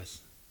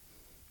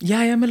Yeah,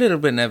 I am a little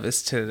bit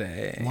nervous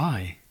today.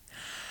 Why?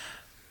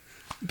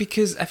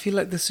 Because I feel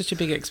like there's such a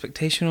big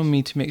expectation on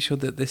me to make sure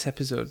that this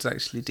episode's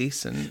actually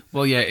decent.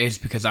 Well, yeah, it is,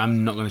 because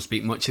I'm not going to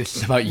speak much. This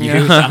is about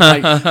you. So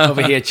I'm like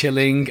over here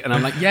chilling, and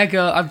I'm like, yeah,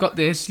 girl, I've got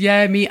this.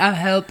 Yeah, me, I'll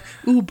help.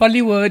 Ooh,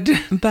 Bollywood.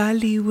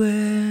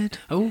 Bollywood.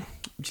 Oh,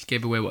 just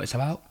gave away what it's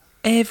about.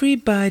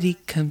 Everybody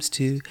comes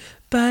to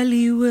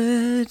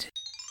Bollywood.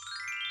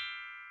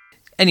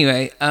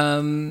 Anyway,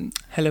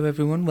 hello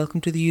everyone.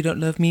 Welcome to the You Don't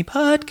Love Me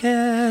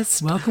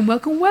podcast. Welcome,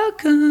 welcome,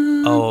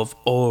 welcome. Of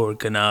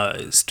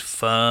organised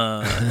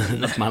fun.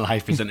 That's my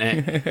life, isn't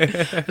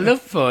it? I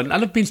love fun. I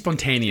love being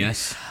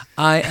spontaneous.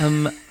 I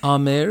am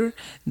Amir,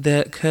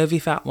 the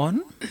curvy fat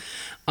one.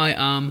 I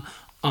am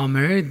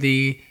Amir,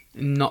 the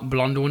not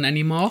blonde one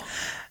anymore.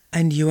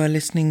 And you are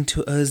listening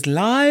to us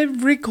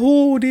live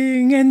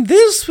recording. And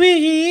this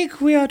week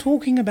we are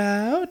talking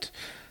about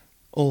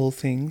all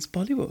things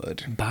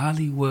Bollywood.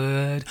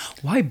 Bollywood.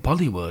 Why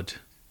Bollywood?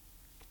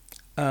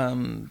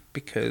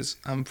 Because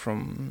I'm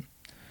from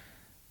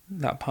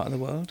that part of the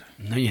world.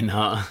 No, you're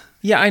not.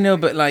 Yeah, I know,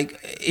 but like,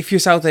 if you're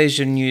South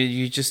Asian,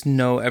 you just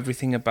know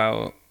everything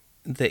about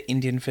the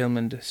Indian film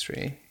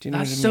industry. Do you know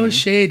That's what I so mean?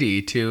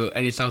 shady to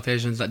any South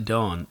Asians that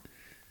don't.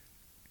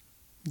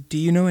 Do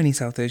you know any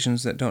South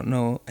Asians that don't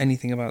know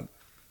anything about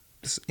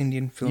this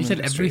Indian film industry?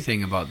 You said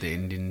everything about the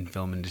Indian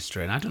film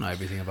industry, and I don't know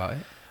everything about it.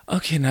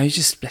 Okay, now you're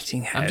just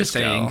splitting hairs. I'm just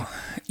saying. Girl.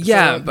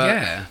 Yeah, So, but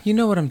yeah. you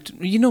know what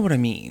I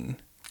mean.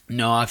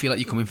 No, I feel like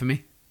you're coming for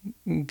me.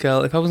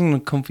 Girl, if I wasn't going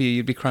to come for you,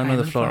 you'd be crying on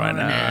the floor right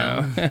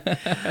now.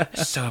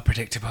 So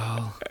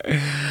predictable.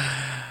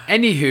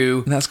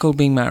 Anywho, That's called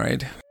being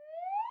married.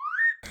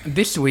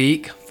 this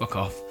week, fuck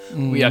off,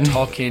 we are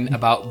talking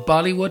about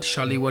Bollywood,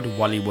 Shollywood,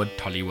 Wallywood,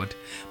 Tollywood.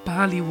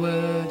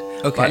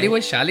 Bollywood. Okay.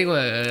 Bollywood,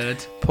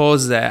 Shollywood.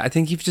 Pause there. I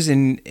think you've just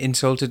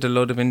insulted a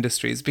load of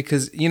industries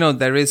because, you know,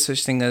 there is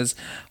such thing as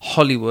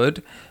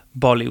Hollywood,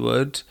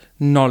 Bollywood,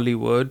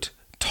 Nollywood,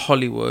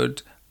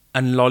 Tollywood,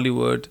 and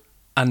Lollywood,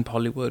 and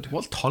Pollywood.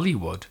 What's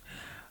Tollywood?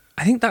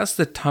 I think that's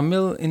the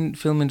Tamil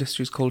film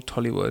industry is called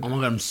Tollywood. Oh my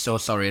god, I'm so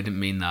sorry, I didn't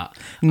mean that.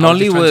 I was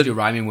just trying to do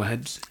rhyming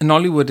words.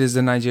 Nollywood is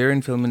the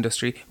Nigerian film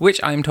industry, which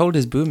I'm told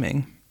is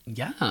booming.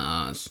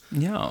 Yes.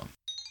 Yeah.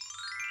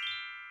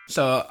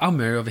 So,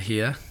 Amir over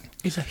here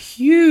is a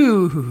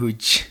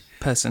huge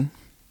Person.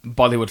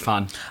 Bollywood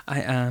fan.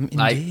 I am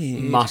Like,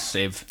 indeed.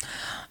 massive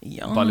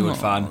Bollywood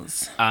fan.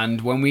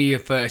 And when we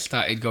first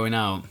started going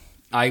out,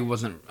 I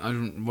wasn't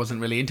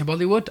really into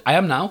Bollywood. I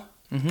am now.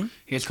 Mm-hmm.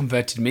 He has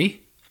converted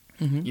me.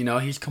 Mm-hmm. You know,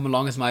 he's come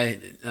along as my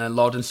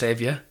Lord and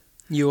Saviour.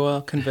 You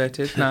are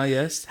converted now,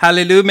 yes.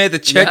 Hallelujah, may the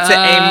church say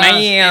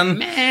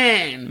amen.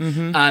 Amen.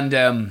 Mm-hmm.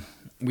 And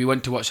we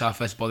went to watch our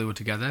first Bollywood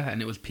together,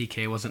 and it was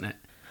PK, wasn't it?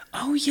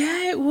 Oh,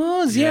 yeah, it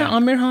was. Yeah,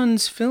 Amir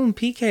Khan's film,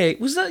 PK.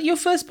 Was that your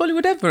first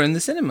Bollywood ever in the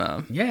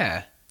cinema?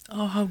 Yeah.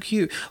 Oh, how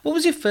cute. What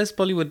was your first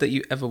Bollywood that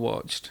you ever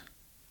watched?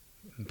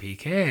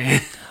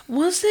 PK.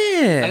 Was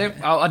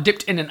it? I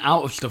dipped in and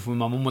out of stuff when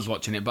my mum was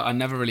watching it, but I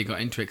never really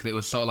got into it because it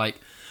was sort of like,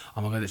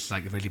 oh my god, this is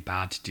like really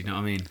bad. Do you know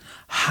what I mean?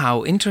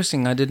 How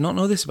interesting. I did not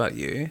know this about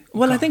you.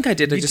 Well, I think I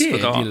did. I just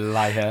forgot. You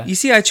liar. You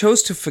see, I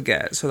chose to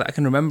forget so that I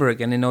can remember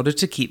again in order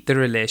to keep the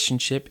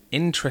relationship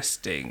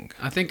interesting.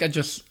 I think I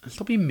just...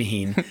 Stop being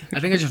mean. I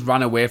think I just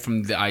ran away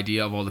from the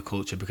idea of all the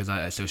culture because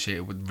I associate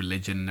it with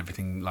religion and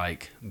everything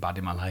like bad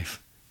in my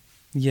life.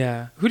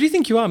 Yeah. Who do you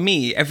think you are?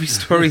 Me? Every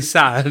story's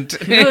sad.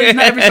 No, it's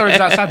not every story is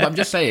that sad, but I'm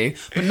just saying.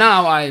 But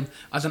now,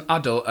 as an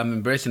adult, I'm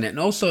embracing it. And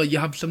also, you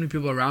have so many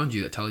people around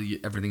you that tell you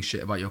everything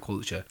shit about your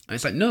culture. And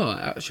it's like, no,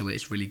 actually,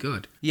 it's really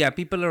good. Yeah,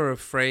 people are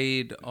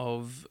afraid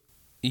of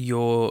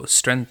your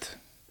strength,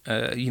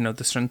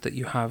 the strength that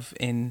you have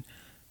in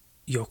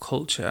your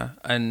culture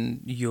and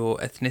your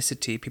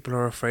ethnicity. People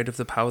are afraid of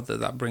the power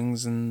that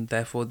brings, and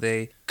therefore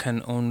they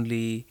can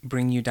only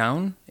bring you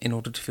down in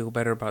order to feel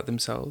better about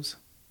themselves.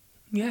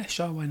 Yeah,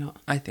 sure, why not?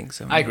 I think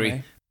so. I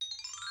agree.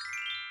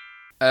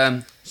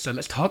 So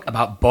let's talk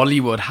about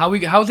Bollywood. How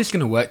is this going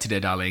to work today,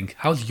 darling?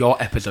 How's your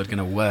episode going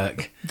to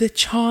work? The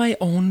chai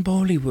on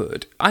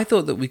Bollywood. I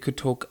thought that we could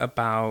talk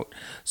about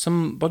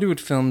some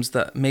Bollywood films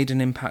that made an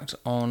impact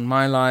on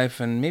my life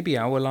and maybe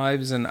our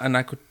lives, and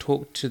I could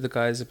talk to the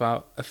guys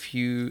about a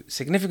few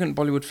significant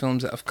Bollywood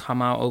films that have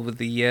come out over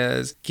the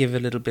years, give a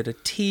little bit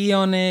of tea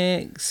on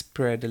it,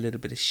 spread a little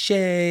bit of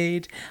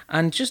shade,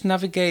 and just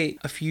navigate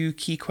a few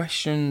key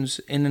questions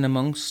in and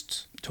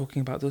amongst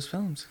talking about those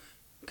films.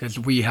 Because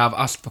we have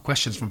asked for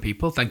questions from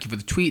people. Thank you for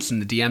the tweets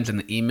and the DMs and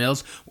the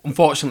emails.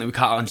 Unfortunately, we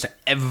can't answer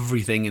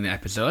everything in the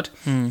episode.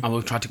 I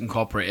will try to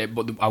incorporate it,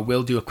 but I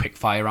will do a quick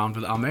fire round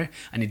with Amir,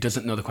 and he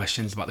doesn't know the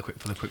questions about the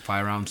quick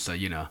fire round, so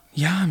you know.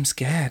 Yeah, I'm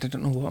scared. I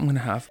don't know what I'm going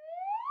to have.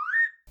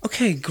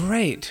 Okay,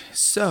 great.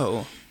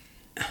 So,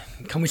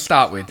 can we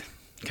start with,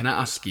 can I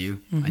ask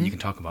you, and you can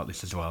talk about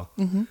this as well,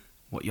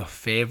 what your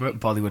favourite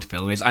Bollywood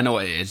film is? I know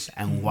what it is,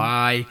 and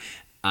why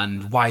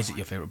is it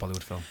your favourite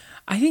Bollywood film?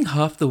 I think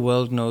half the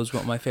world knows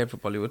what my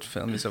favourite Bollywood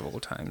film is of all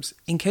times.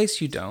 In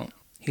case you don't,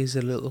 here's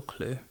a little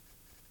clue.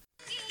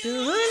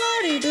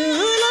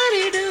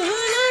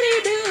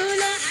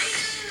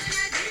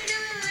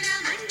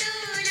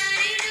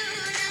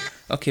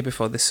 Okay,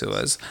 before the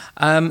sewers.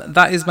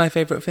 That is my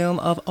favourite film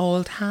of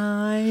all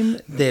time,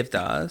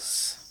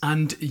 Devdas.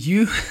 And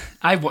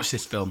I watched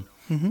this film.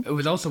 Mm-hmm. It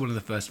was also one of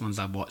the first ones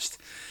I watched.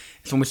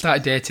 So when we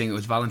started dating, it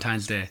was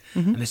Valentine's Day.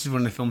 Mm-hmm. And this is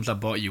one of the films I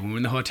bought you. When we were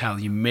in the hotel,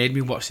 you made me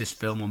watch this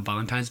film on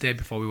Valentine's Day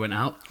before we went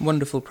out.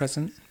 Wonderful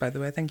present, by the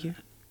way, thank you.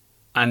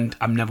 And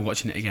I'm never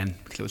watching it again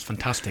because it was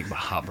fantastic but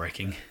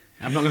heartbreaking.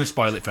 I'm not going to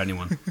spoil it for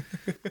anyone.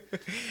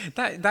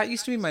 That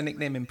used to be my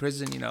nickname in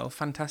prison, you know,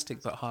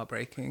 fantastic but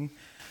heartbreaking.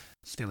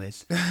 Still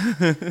is.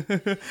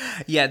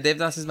 Yeah,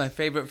 Devdas is my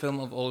favourite film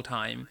of all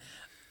time.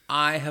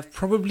 I have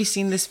probably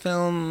seen this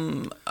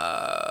film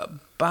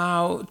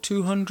about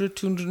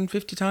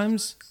 250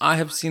 times. I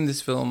have seen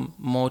this film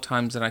more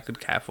times than I could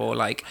care for.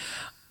 Like,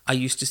 I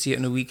used to see it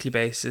on a weekly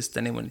basis,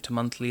 then it went to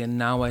monthly, and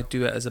now I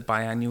do it as a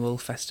biannual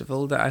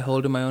festival that I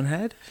hold in my own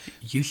head.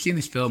 You've seen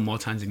this film more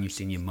times than you've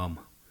seen your mum.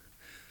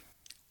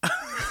 I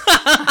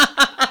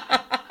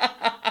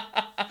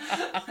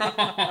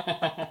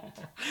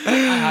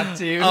had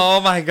to.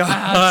 Oh my God.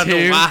 I had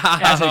to. Wow. I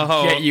had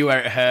to get you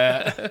out of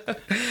her.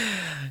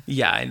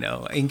 Yeah, I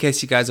know. In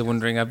case you guys are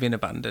wondering, I've been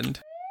abandoned.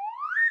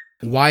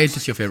 Why is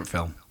this your favourite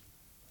film?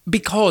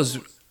 Because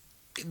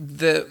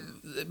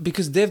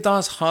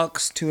Devdas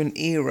harks to an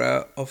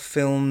era of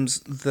films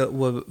that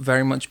were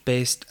very much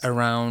based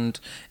around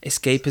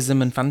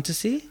escapism and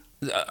fantasy.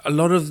 A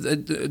lot of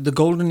the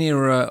golden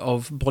era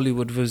of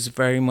Bollywood was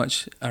very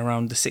much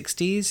around the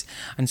 60s,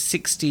 and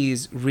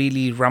 60s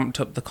really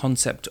ramped up the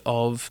concept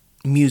of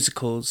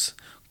musicals,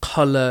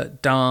 colour,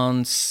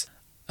 dance,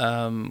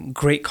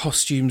 great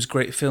costumes,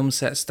 great film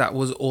sets. That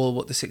was all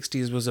what the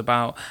 60s was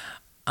about.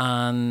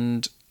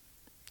 And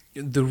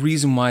the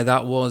reason why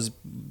that was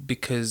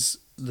because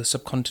the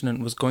subcontinent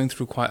was going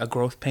through quite a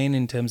growth pain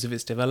in terms of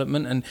its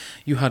development, and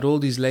you had all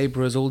these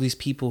labourers, all these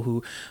people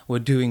who were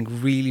doing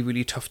really,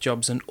 really tough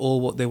jobs, and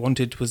all what they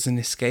wanted was an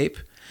escape.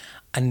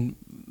 And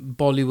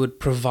Bollywood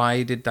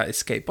provided that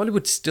escape.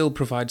 Bollywood still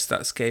provides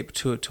that escape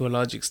to a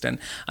large extent.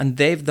 And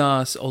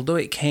Devdas, although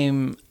it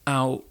came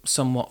out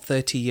somewhat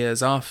 30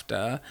 years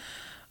after,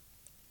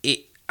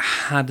 it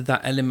had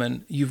that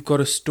element. You've got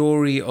a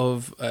story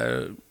of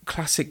a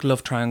classic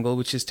love triangle,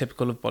 which is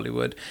typical of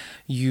Bollywood.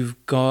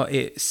 You've got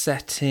it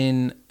set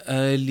in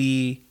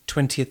early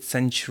 20th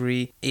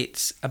century.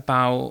 It's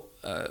about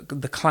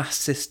the class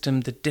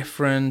system, the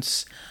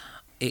difference.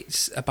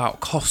 It's about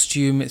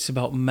costume. It's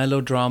about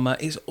melodrama.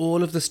 It's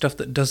all of the stuff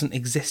that doesn't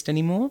exist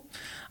anymore.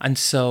 And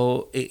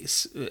so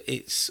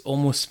it's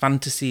almost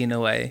fantasy in a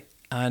way.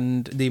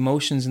 And the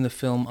emotions in the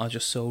film are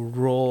just so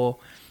raw,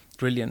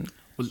 brilliant.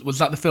 Was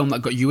that the film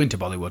that got you into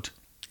Bollywood?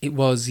 It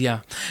was, yeah.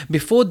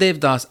 Before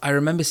Devdas, I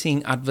remember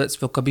seeing adverts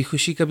for Kabhi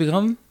Khushi Kabhi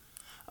Gham.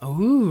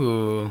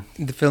 Ooh.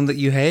 The film that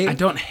you hate. I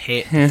don't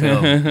hate the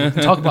film. We'll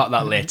talk about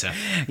that later.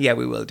 Yeah,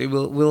 we will do.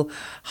 We'll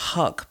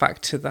hark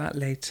back to that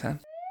later.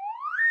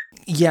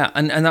 Yeah,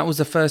 and that was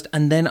the first.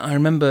 And then I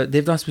remember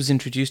Devdas was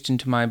introduced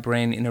into my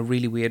brain in a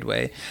really weird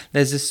way.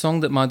 There's this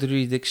song that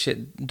Madhuri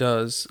Dixit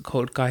does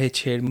called Kahe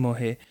Chhed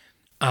Mohe.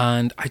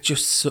 And I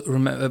just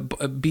remember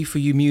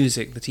B4U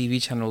Music, the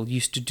TV channel,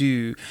 used to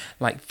do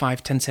like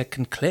 5-10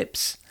 second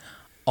clips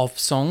of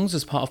songs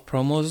as part of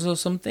promos or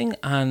something,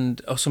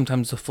 or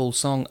sometimes the full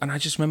song. And I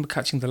just remember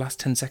catching the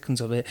last 10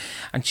 seconds of it,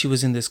 and she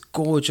was in this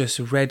gorgeous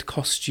red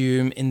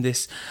costume in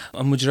this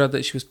mujra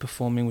that she was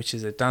performing, which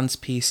is a dance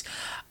piece.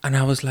 And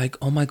I was like,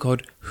 oh my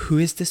God, who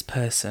is this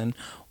person?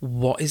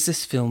 What is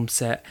this film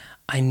set?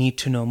 I need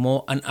to know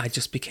more. And I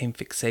just became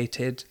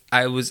fixated.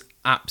 I was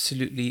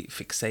absolutely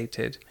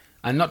fixated.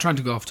 I'm not trying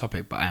to go off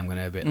topic, but I am going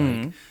to a bit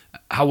like...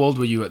 How old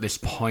were you at this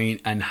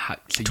point? And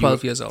so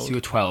 12 years old. So you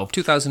were 12?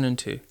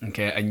 2002.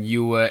 Okay, and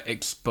you were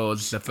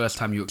exposed, the first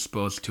time you were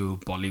exposed to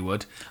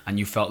Bollywood, and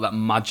you felt that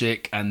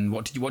magic, and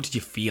what did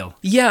you feel?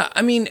 Yeah,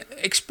 I mean,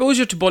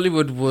 exposure to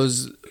Bollywood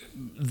was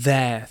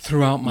there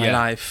throughout my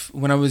life.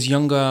 When I was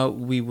younger,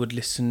 we would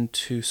listen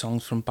to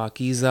songs from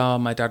Pakiza.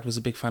 My dad was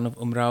a big fan of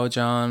Umrao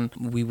Jan.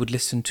 We would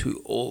listen to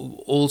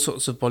all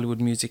sorts of Bollywood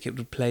music. It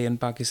would play in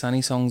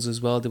Pakistani songs as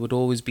well. They would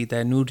always be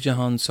there. Noor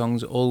Jahan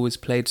songs always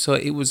played. So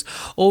it was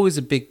always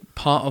a big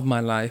part of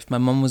my life. My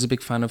mum was a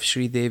big fan of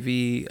Shri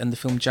Devi and the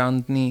film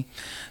Chandni.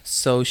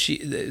 So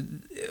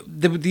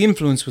the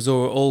influence was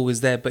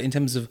always there. But in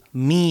terms of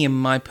me and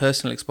my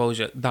personal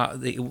exposure,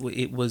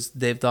 it was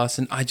Devdas.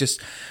 And I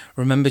just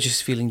remember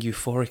just feeling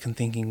euphoric and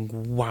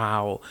thinking,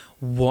 wow,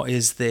 what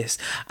is this?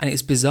 And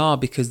it's bizarre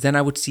because then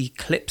I would see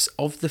clips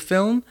of the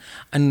film,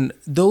 and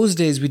those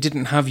days we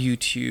didn't have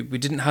YouTube, we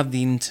didn't have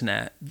the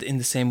internet in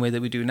the same way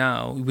that we do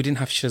now. We didn't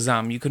have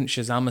Shazam, you couldn't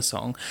Shazam a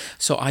song.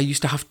 So I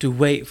used to have to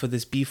wait for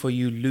this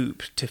B4U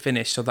loop to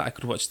finish so that I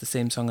could watch the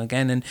same song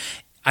again, and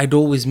I'd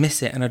always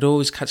miss it and I'd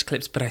always catch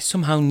clips, but I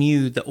somehow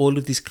knew that all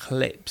of these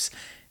clips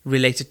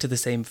related to the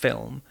same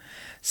film.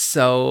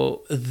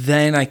 So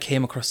then I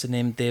came across the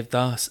name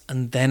Devdas,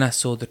 and then I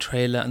saw the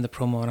trailer and the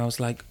promo, and I was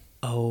like,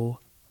 oh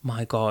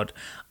my God,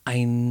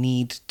 I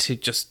need to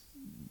just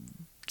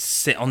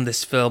sit on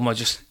this film or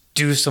just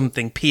do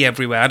something, pee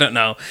everywhere. I don't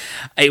know.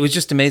 It was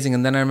just amazing.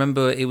 And then I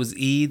remember it was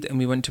Eid and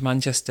we went to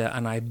Manchester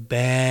and I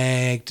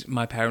begged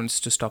my parents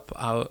to stop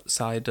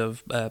outside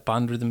of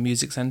Band Rhythm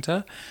Music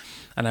Centre.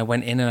 And I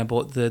went in and I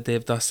bought the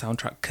Devdas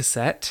soundtrack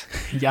cassette.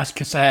 Yes,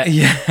 cassette.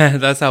 Yeah,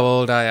 that's how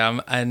old I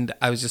am. And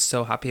I was just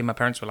so happy. And my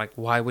parents were like,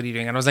 why, what are you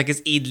doing? And I was like,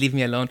 it's Eid, leave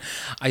me alone.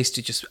 I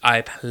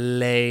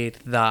played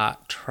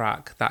that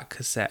track, that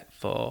cassette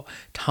for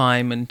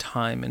time and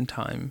time and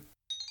time.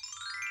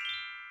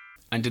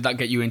 And did that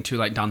get you into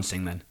like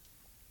dancing then?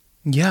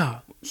 Yeah.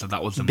 So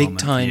that was the big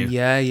moment time. for you.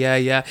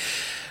 Yeah.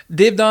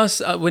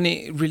 Devdas, when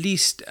it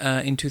released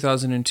in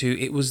 2002,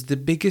 it was the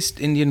biggest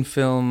Indian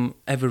film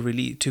ever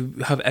released.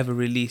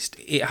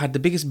 It had the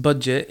biggest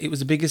budget. It was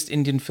the biggest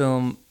Indian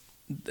film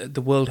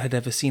the world had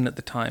ever seen at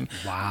the time.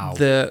 Wow.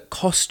 The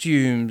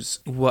costumes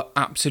were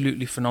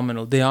absolutely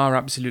phenomenal. They are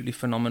absolutely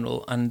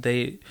phenomenal, and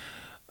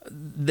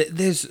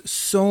there's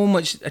so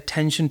much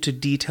attention to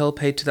detail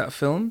paid to that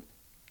film.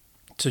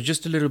 So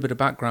just a little bit of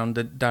background,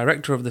 the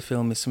director of the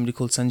film is somebody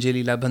called Sanjay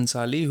Leela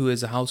Bhansali, who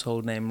is a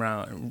household name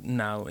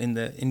now in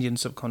the Indian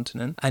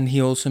subcontinent. And he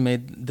also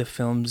made the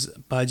films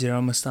Bajra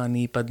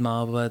Mastani,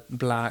 Padmavat,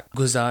 Black,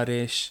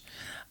 Guzarish.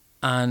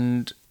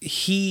 And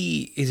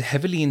he is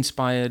heavily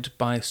inspired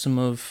by some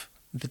of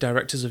the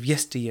directors of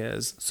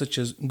yesteryears, such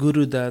as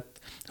Guru Dutt,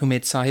 who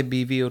made Sahib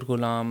Biwi Aur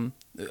Ghulam,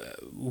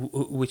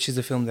 which is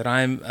a film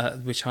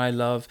that which I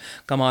love.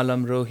 Kamal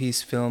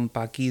Amrohi's film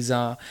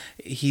Pakiza.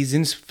 He's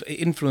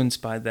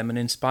influenced by them and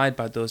inspired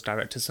by those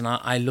directors, and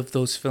I love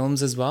those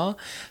films as well.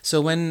 So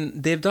when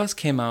Devdas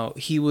came out,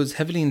 he was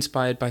heavily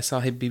inspired by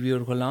Sahib Biwi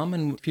Aur Ghulam,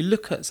 and if you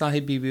look at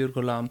Sahib Biwi Aur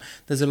Ghulam,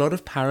 there's a lot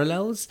of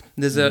parallels.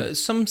 There's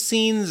some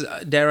scenes,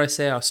 dare I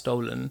say, are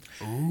stolen.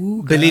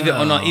 Ooh, believe it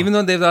or not, even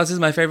though Devdas is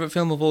my favorite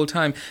film of all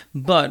time.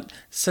 But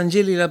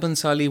Sanjay Leela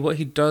Bhansali, what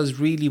he does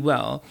really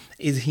well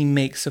is he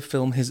makes a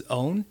film his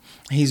own.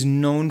 He's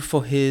known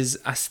for his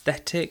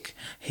aesthetic,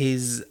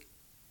 his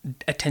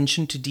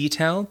attention to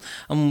detail.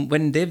 And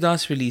when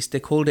Devdas released, they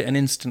called it an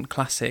instant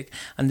classic,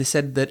 and they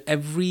said that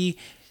every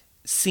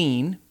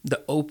scene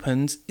that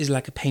opens is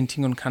like a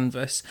painting on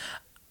canvas,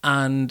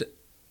 and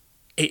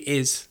it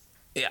is.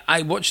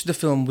 I watched the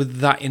film with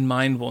that in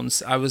mind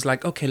once. I was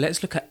like, okay,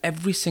 let's look at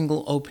every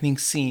single opening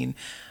scene.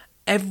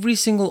 Every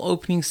single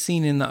opening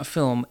scene in that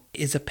film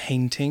is a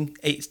painting.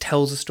 It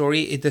tells a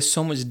story. There's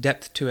so much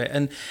depth to it,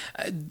 and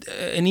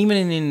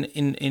even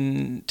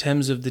in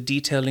terms of the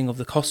detailing of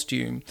the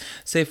costume,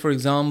 say for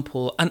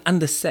example,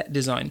 and the set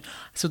design.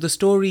 So the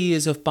story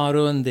is of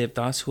Paro and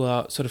Devdas, who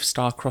are sort of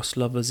star-crossed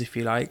lovers, if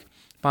you like.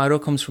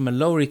 Paro comes from a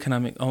lower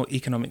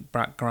economic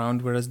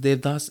background, whereas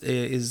Devdas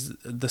is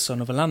the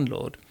son of a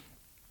landlord,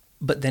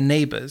 but they're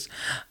neighbours.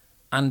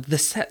 And the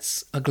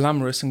sets are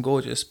glamorous and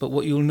gorgeous, but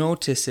what you'll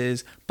notice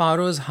is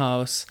Paro's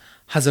house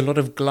has a lot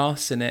of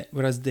glass in it,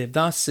 whereas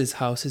Devdas's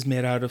house is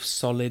made out of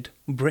solid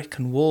brick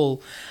and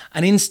wall.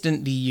 And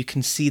instantly you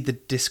can see the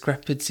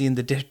discrepancy and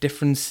the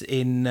difference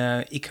in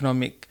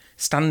economic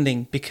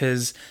standing,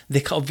 because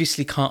they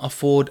obviously can't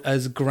afford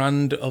as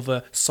grand of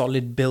a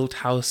solid built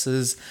house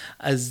as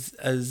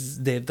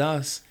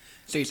Devdas.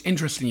 So it's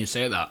interesting you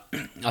say that.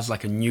 As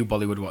like a new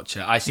Bollywood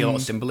watcher, I see a lot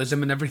of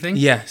symbolism in everything.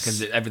 Yes.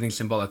 Because everything's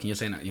symbolic. And you're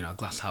saying, a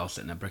glass house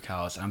and a brick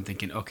house. And I'm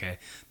thinking, okay,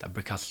 that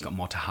brick house has got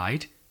more to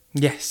hide.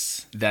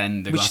 Yes.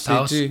 Than the Which glass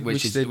house, do.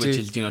 which is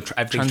everything's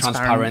Transparent.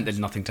 transparent. There's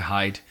nothing to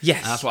hide.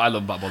 Yes. And that's what I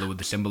love about Bollywood,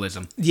 the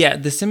symbolism. Yeah,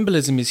 the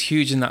symbolism is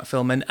huge in that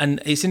film. And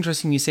it's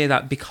interesting you say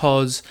that,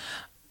 because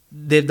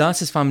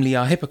Devdas's family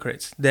are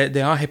hypocrites.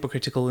 They are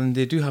hypocritical, and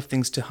they do have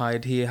things to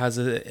hide. He has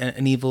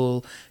an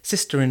evil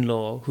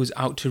sister-in-law who's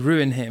out to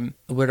ruin him,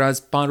 whereas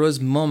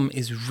Paro's mum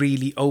is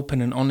really open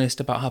and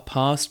honest about her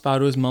past.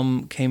 Paro's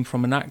mum came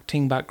from an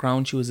acting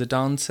background. She was a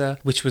dancer,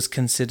 which was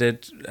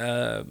considered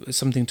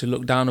something to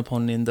look down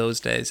upon in those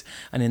days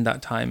and in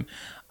that time.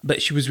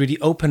 But she was really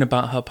open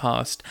about her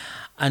past.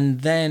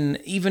 And then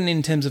even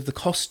in terms of the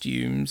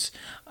costumes,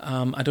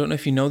 I don't know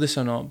if you know this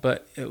or not,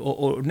 but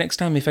or next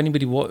time if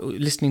anybody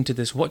listening to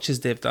this watches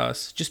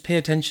Devdas, just pay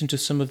attention to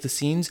some of the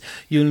scenes.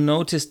 You'll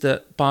notice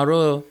that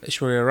Paro,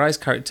 Aishwarya Rai's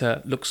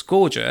character, looks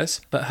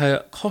gorgeous, but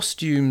her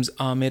costumes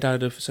are made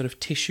out of sort of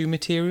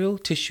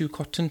tissue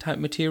cotton type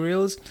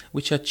materials,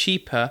 which are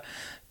cheaper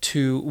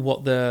to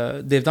what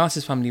the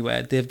Devdas's family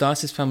wear.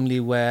 Devdas's family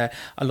wear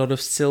a lot of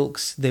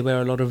silks. They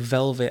wear a lot of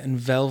velvet, and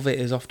velvet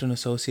is often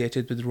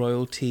associated with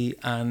royalty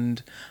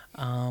and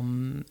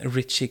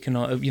rich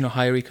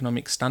higher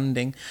economic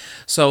standing.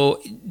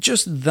 So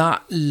just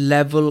that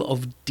level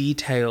of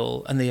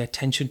detail and the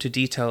attention to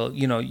detail,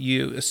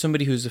 you as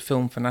somebody who's a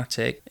film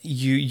fanatic,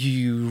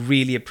 you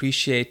really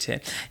appreciate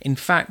it. In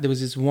fact, there was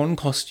this one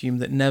costume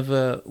that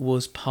never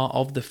was part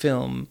of the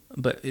film,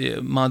 but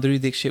Madhuri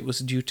Dixit was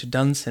due to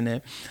dance in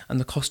it, and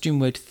the costume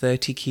weighed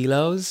 30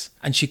 kilos,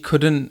 and she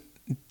couldn't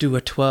do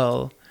a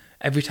twirl.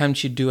 Every time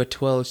she'd do a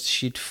twirl,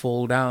 she'd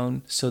fall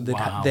down. So they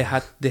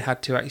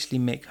had to actually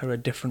make her a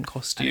different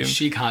costume. And if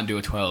she can't do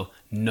a twirl,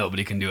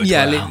 nobody can do a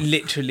twirl. Yeah,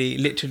 literally.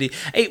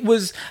 It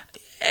was,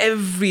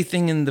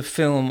 everything in the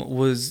film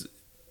was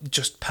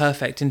just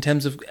perfect in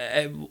terms of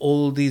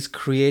all these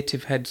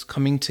creative heads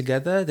coming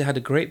together. They had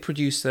a great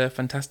producer,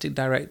 fantastic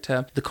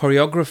director, the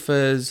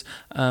choreographers,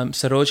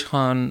 Saroj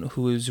Khan,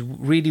 who is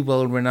really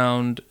well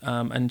renowned,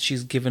 and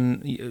she's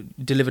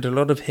delivered a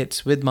lot of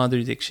hits with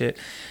Madhuri Dixit.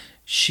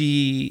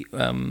 She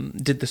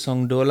did the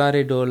song Dola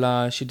Re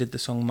Dola. She did the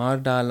song Mar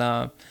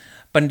Dala.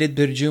 Pandit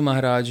Birju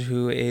Maharaj,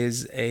 who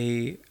is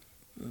a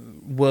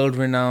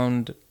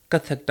world-renowned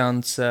Kathak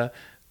dancer,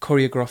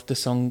 choreographed the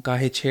song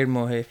Kahe Chhed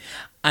Mohe.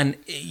 And,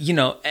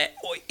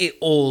 it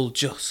all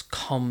just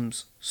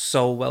comes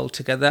so well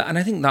together. And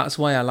I think that's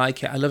why I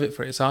like it. I love it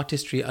for its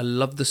artistry. I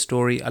love the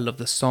story. I love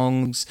the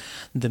songs,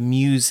 the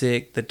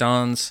music, the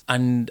dance.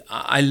 And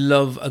I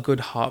love a good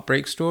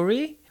heartbreak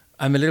story.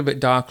 I'm a little bit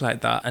dark like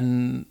that.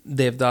 And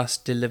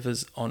Devdas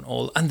delivers on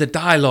all. And the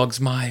dialogue's,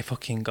 my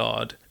fucking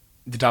God.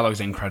 The dialogue's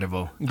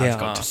incredible, I've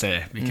got to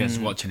say. Because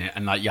watching it,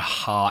 and like your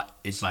heart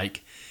is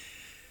like...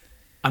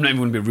 I'm not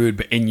even going to be rude,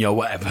 but in your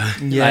whatever.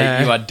 Yeah.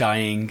 Like, you are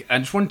dying. I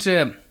just want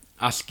to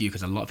ask you,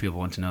 because a lot of people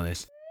want to know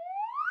this.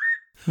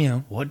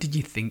 Meow. What did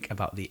you think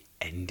about the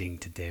ending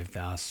to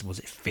Devdas? Was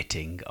it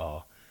fitting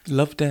or...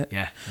 Loved it.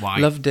 Yeah, why?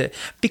 Loved it.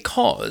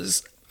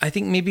 Because I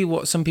think maybe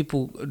what some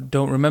people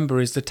don't remember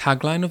is the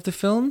tagline of the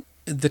film.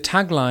 The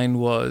tagline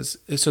was...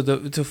 So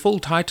the full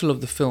title of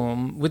the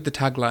film with the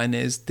tagline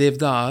is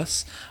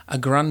Devdas, a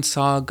grand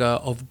saga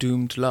of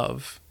doomed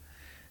love.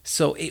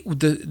 So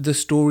the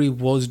story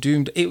was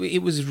doomed.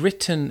 It was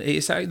written.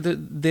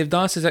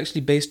 Devdas is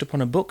actually based upon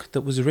a book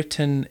that was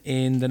written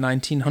in the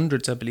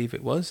 1900s, I believe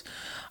it was,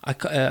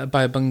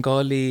 by a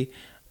Bengali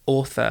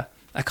author.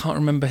 I can't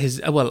remember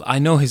his. Well, I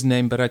know his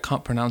name, but I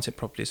can't pronounce it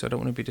properly, so I don't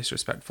want to be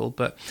disrespectful.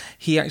 But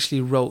he actually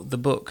wrote the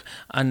book,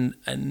 and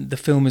the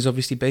film is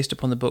obviously based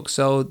upon the book.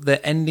 So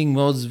the ending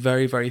was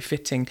very, very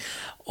fitting,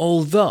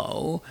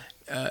 although.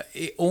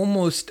 It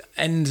almost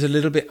ends a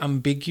little bit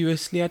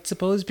ambiguously, I'd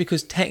suppose,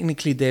 because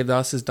technically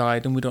Devdas has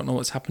died and we don't know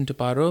what's happened to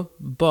Paro.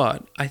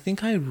 But I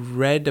think I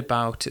read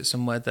about it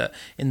somewhere that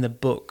in the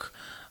book,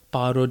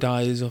 Paro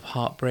dies of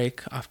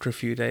heartbreak after a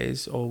few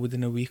days or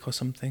within a week or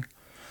something.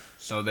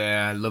 So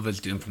they're lovers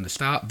doomed from the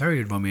start.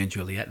 Very Romeo and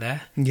Juliet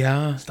there.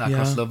 Yeah.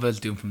 Star-crossed lovers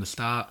doomed from the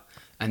start.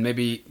 And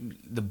maybe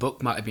the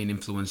book might have been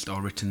influenced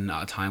or written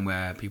at a time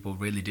where people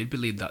really did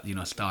believe that,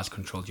 stars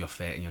controlled your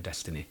fate and your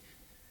destiny.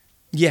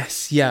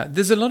 Yes, yeah.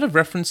 There's a lot of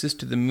references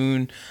to the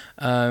moon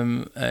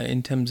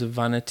in terms of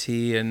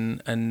vanity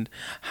and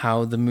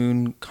how the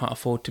moon can't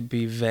afford to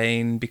be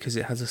vain because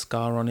it has a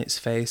scar on its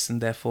face,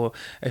 and therefore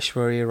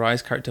Aishwarya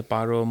Rai's character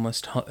Paro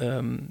must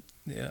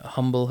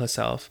humble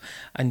herself,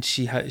 and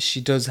she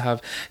does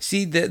have.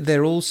 See,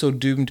 they're also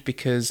doomed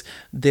because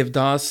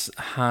Devdas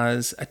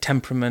has a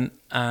temperament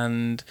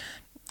and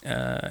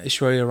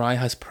Aishwarya Rai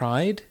has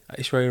pride.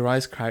 Aishwarya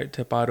Rai's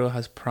character Paro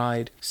has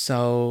pride,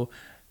 so.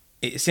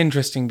 It's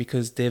interesting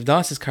because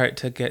Devdas's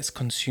character gets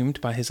consumed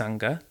by his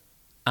anger,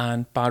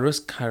 and Paro's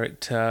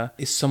character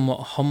is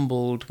somewhat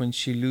humbled when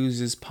she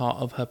loses part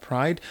of her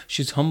pride.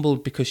 She's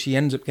humbled because she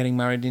ends up getting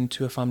married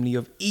into a family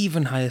of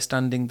even higher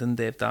standing than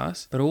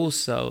Devdas. But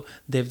also,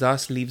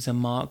 Devdas leaves a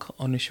mark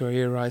on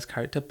Aishwarya Rai's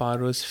character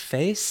Paro's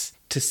face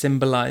to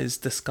symbolize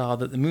the scar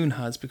that the moon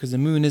has, because the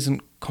moon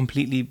isn't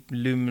completely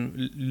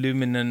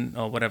luminant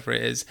or whatever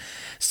it is.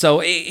 So,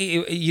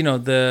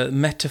 the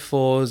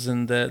metaphors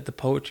and the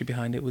poetry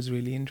behind it was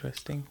really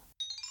interesting.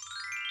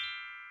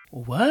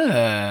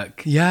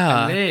 Work.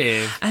 Yeah.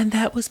 Live. And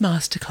that was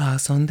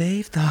masterclass on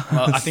Devdas.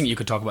 Well, I think you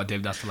could talk about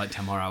Devdas for like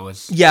 10 more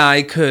hours. Yeah,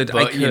 I could.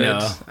 But,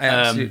 I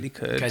absolutely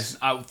could. Because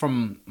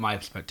from my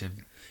perspective,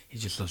 he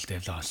just loves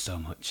Devdas so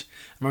much.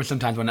 I remember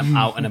sometimes when I'm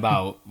out and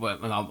about,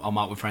 when I'm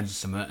out with friends or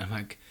something, I'm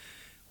like,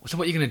 so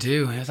what are you going to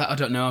do? I was like, I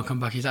don't know, I'll come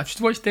back. He's like, I've just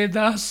watched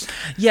Devdas.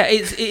 Yeah,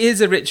 it is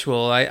a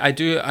ritual. I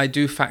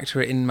do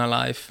factor it in my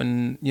life,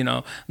 and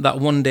that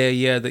one day a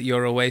year that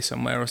you're away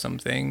somewhere or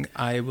something,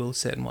 I will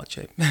sit and watch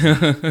it.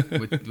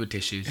 with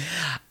tissues.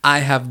 I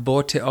have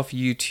bought it off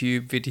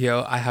YouTube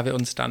video. I have it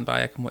on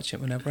standby. I can watch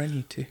it whenever I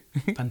need to.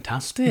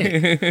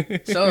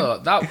 Fantastic. So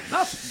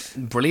that's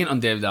brilliant on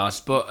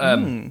Devdas, but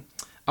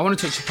I want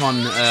to touch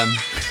upon...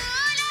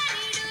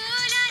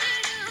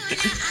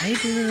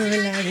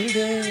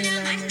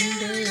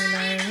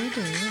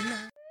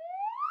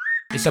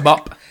 It's a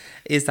bop.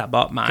 It's a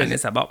bop, man.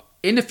 It's a bop.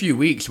 In a few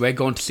weeks, we're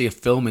going to see a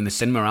film in the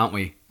cinema, aren't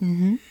we?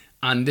 Mm-hmm.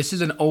 And this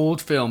is an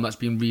old film that's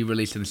been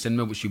re-released in the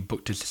cinema, which you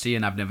booked us to see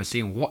and I've never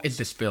seen. What is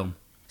this film?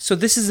 So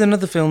this is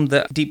another film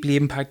that deeply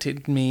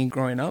impacted me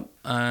growing up,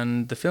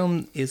 and the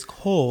film is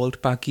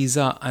called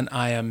Pakiza, and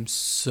I am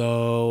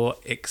so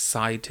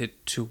excited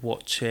to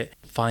watch it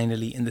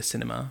finally in the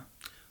cinema.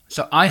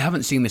 So I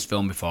haven't seen this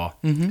film before.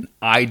 Mm-hmm.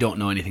 I don't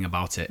know anything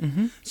about it.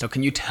 Mm-hmm. So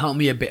can you tell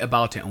me a bit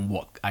about it and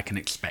what I can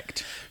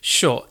expect?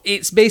 Sure.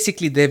 It's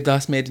basically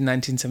Devdas made in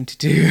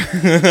 1972.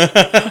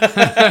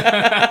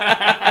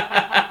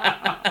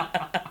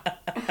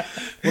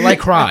 Will I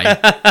cry?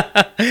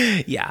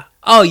 Yeah.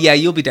 Oh, yeah,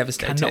 you'll be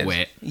devastated. Cannot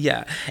wait.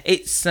 Yeah.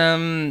 It's,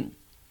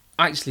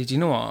 actually, do you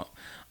know what?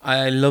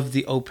 I love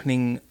the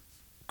opening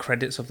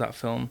credits of that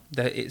film.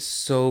 It's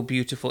so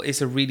beautiful.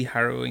 It's a really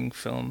harrowing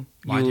film.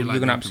 Why do you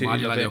like love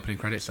the it. opening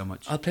credits so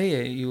much? I'll play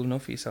it. You'll know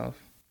for yourself.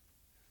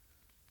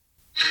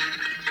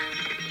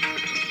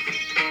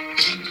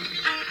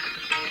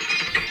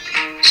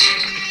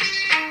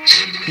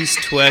 He's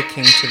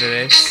twerking to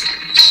this.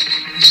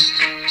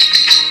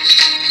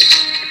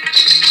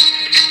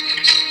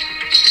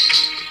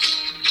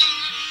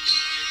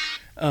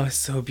 Oh, it's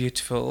so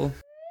beautiful.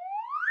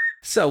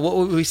 So, what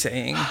were we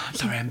saying? I'm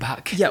sorry, I'm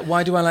back. Yeah,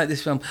 why do I like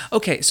this film?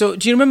 Okay, so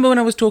do you remember when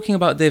I was talking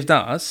about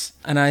Devdas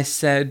and I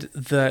said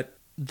that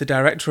the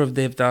director of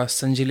Devdas,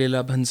 Sanjay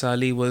Leela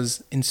Bhansali,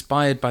 was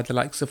inspired by the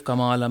likes of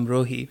Kamal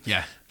Amrohi?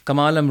 Yeah.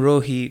 Kamal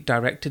Amrohi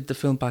directed the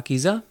film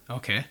Pakiza.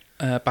 Okay.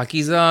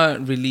 Pakiza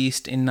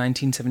released in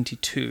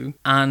 1972,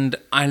 and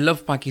I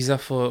love Pakiza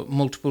for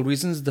multiple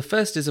reasons. The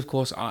first is, of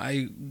course,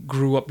 I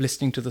grew up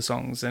listening to the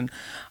songs and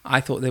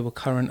I thought they were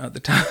current at the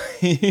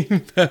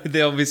time, but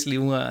they obviously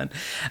weren't.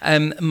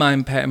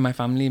 My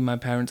family, my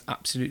parents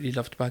absolutely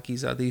loved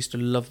Pakiza. They used to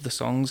love the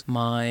songs.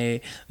 My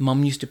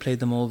mum used to play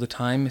them all the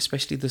time,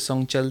 especially the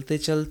song Chalte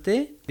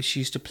Chalte. She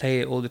used to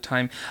play it all the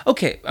time.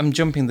 Okay, I'm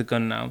jumping the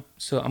gun now,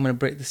 so I'm going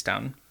to break this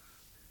down.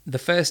 The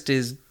first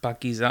is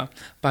Pakiza.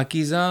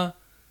 Pakiza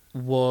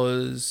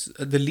was...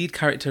 The lead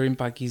character in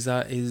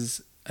Pakiza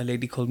is a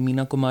lady called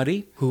Meena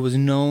Kumari, who was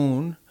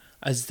known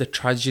as the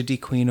tragedy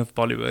queen of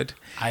Bollywood.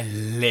 I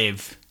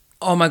live.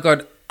 Oh my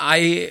God,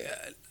 I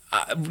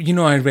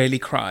rarely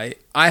cry.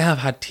 I have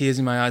had tears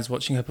in my eyes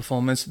watching her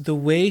performance. The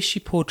way she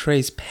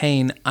portrays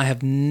pain, I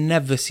have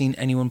never seen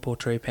anyone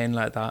portray pain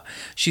like that.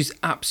 She's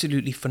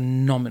absolutely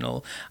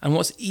phenomenal. And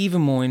what's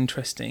even more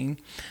interesting,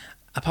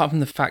 apart from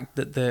the fact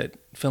that the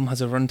film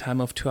has a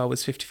runtime of 2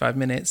 hours 55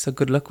 minutes, so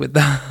good luck with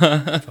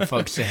that. For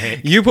fuck's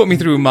sake. You put me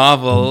through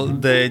Marvel,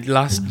 the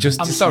last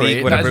Justice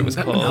League, whatever it was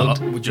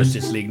called. No,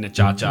 Justice League,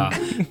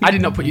 Nachacha. I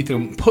did not put you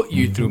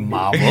through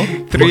Marvel.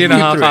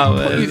 3.5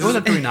 hours. It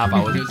wasn't 3.5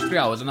 hours, it was 3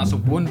 hours, and that's the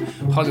one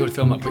Hollywood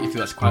film I put you through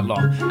that's quite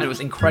long. And it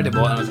was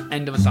incredible, and it was the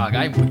end of a saga.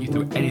 I didn't put you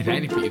through anything, I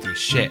didn't put you through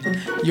shit.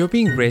 You're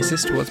being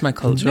racist towards my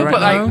culture No,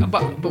 right now.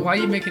 but why are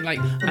you making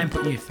I'm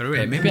putting you through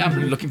it? Maybe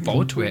I'm looking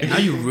forward to it. Now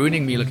you're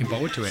ruining me looking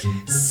forward to it.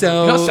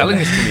 So... You're not selling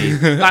this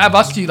to me. I've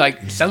asked you,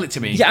 sell it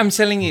to me. Yeah, I'm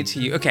selling it to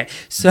you. Okay,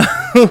 so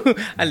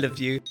I love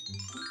you.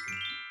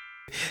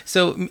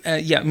 So,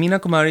 Meena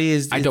Kumari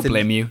is... I don't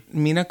blame you.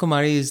 Meena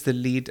Kumari is the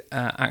lead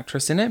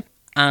actress in it.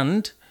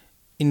 And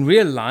in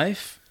real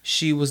life,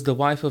 she was the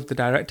wife of the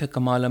director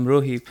Kamal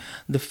Amrohi.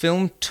 The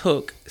film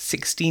took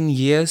 16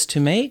 years to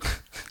make.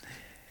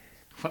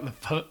 What the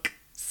fuck?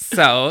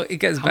 So, it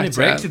gets better. How many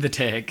breaks did they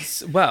take?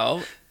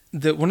 Well,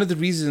 one of the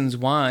reasons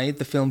why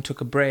the film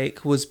took a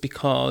break was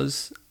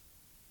because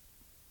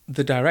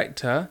the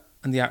director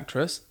and the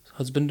actress,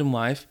 husband and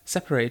wife,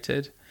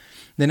 separated.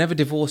 They never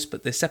divorced,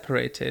 but they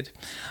separated.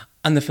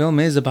 And the film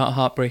is about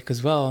heartbreak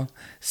as well.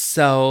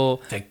 So...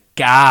 The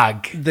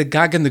gag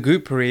and the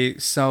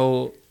goopery.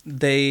 So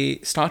they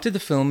started the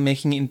film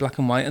making it in black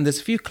and white. And there's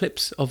a few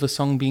clips of a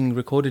song being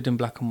recorded in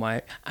black and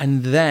white.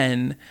 And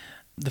then...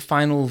 the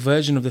final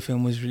version of the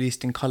film was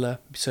released in colour,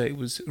 so it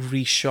was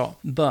reshot.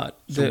 But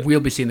we'll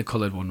be seeing the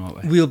coloured one,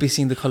 won't we? We'll be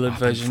seeing the coloured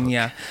version,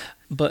 yeah.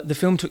 But the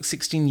film took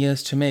 16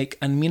 years to make,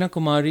 and Meena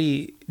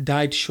Kumari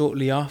died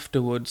shortly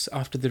afterwards,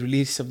 after the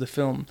release of the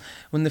film.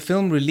 When the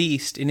film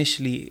released,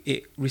 initially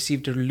it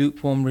received a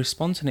lukewarm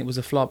response and it was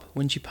a flop.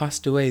 When she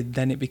passed away,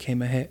 then it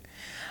became a hit.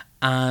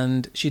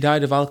 And she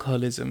died of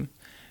alcoholism.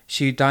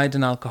 She died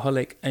an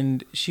alcoholic,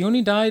 and she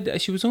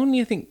was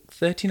only, I think,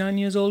 39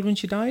 years old when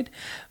she died.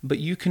 But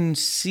you can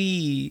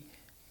see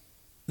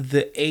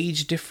the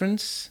age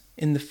difference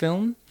in the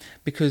film,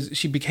 because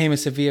she became a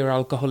severe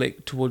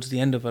alcoholic towards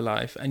the end of her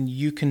life. And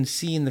you can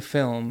see in the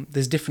film,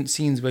 there's different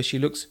scenes where she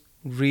looks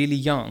really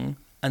young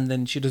and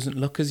then she doesn't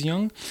look as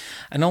young.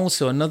 And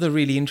also another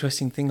really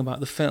interesting thing about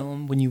the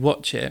film, when you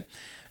watch it,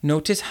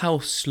 notice how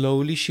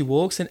slowly she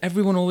walks. And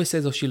everyone always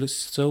says, oh, she looks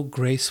so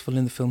graceful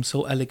in the film,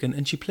 so elegant.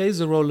 And she plays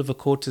the role of a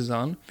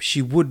courtesan.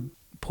 She would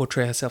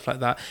portray herself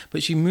like that,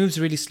 but she moves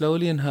really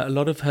slowly, and a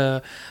lot of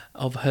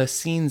her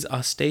scenes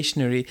are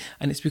stationary.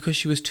 And it's because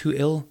she was too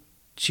ill.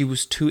 She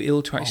was too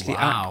ill to actually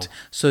act.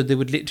 So they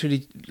would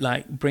literally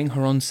bring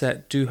her on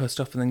set, do her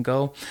stuff, and then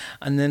go.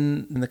 And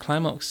then in the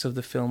climax of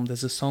the film,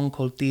 there's a song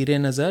called Teere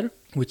Nazar,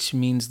 which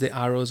means the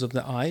arrows of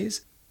the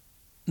eyes.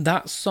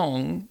 That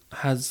song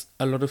has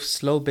a lot of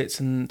slow bits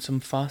and some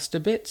faster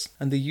bits,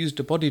 and they used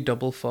a body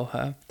double for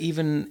her,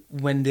 even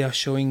when they are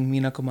showing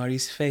Meena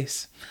Kumari's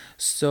face.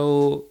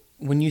 So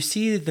when you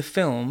see the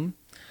film,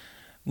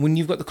 when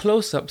you've got the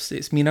close-ups,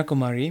 it's Meena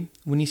Kumari.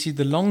 When you see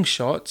the long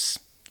shots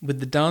with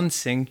the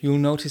dancing, you'll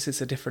notice it's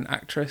a different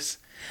actress.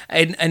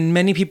 And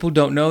many people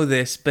don't know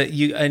this, but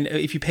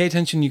if you pay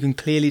attention, you can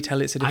clearly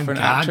tell it's a different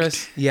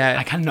actress. Yeah,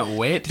 I cannot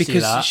wait to see that.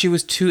 Because she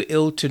was too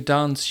ill to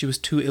dance. She was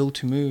too ill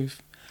to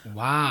move.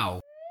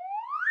 Wow.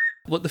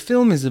 What the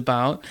film is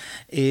about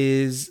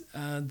is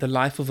the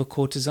life of a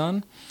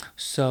courtesan.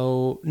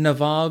 So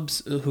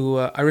Nawabs, who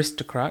are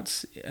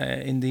aristocrats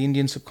in the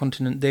Indian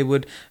subcontinent, they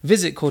would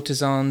visit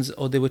courtesans,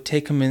 or they would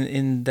take them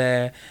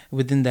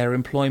within their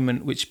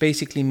employment, which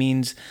basically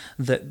means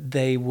that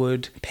they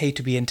would pay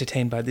to be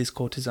entertained by these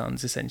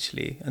courtesans,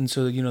 essentially. And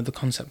so, the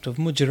concept of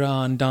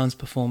mujra and dance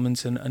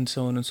performance and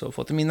so on and so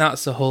forth. I mean,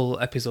 that's a whole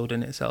episode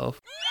in itself.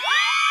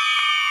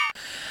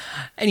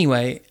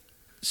 Anyway,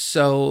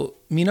 so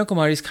Meena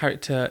Kumari's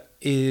character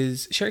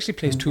she actually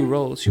plays two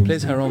roles. She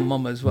plays her own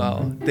mum as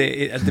well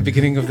at the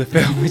beginning of the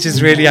film, which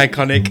is really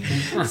iconic.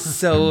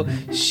 So her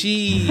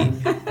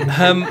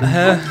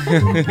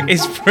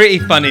it's pretty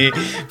funny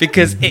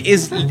because it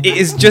is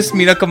just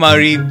Meena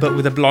Kumari but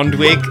with a blonde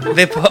wig.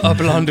 They put a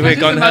blonde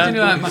wig on her. Imagine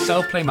like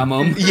myself playing my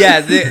mum.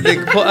 Yeah, they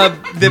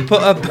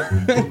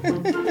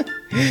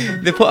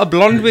put a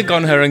blonde wig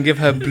on her and give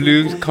her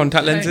blue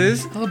contact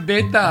lenses. Oh,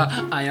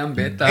 beta. I am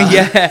beta.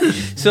 Yeah.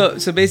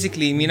 So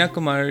basically, Meena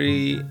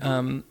Kumari,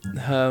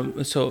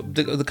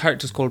 the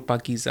character's called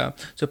Pakiza.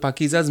 So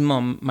Pakiza's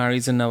mum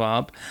marries a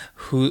Nawab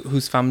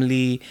whose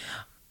family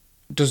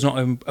does not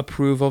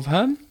approve of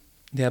her.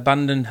 They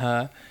abandon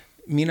her.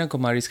 Meena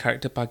Kumari's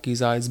character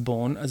Pakiza is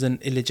born as an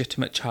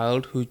illegitimate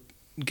child who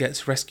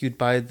gets rescued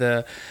by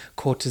the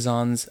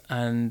courtesans,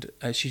 and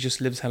she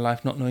just lives her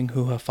life not knowing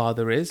who her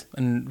father is,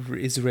 and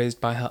is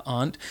raised by her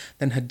aunt.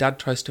 Then her dad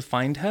tries to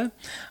find her,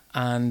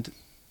 and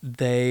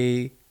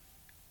they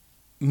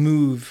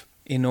move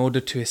in order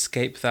to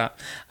escape that.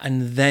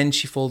 And then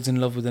she falls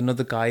in love with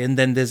another guy, and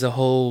then there's a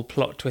whole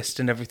plot twist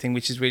and everything,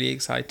 which is really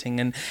exciting.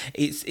 And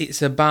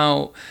it's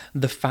about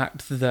the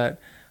fact that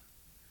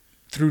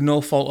through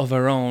no fault of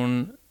her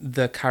own,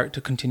 the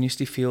character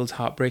continuously feels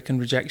heartbreak and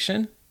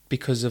rejection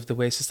because of the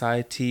way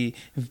society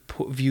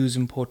views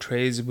and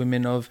portrays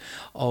women of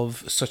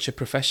such a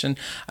profession.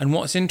 And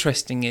what's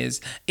interesting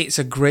is it's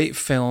a great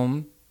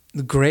film,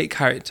 a great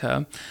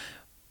character,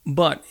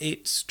 but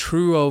it's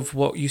true of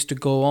what used to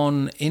go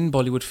on in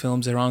Bollywood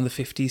films around the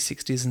 50s,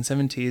 60s and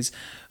 70s.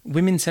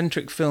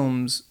 Women-centric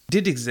films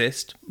did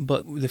exist,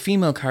 but the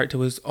female character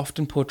was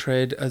often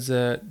portrayed as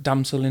a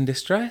damsel in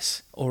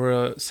distress or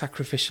a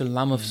sacrificial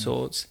lamb of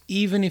sorts.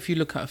 Even if you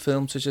look at a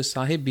film such as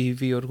Sahib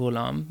Biwi Aur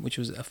Ghulam, which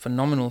was a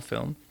phenomenal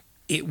film,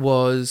 it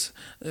was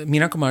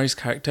Meena Kumari's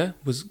character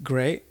was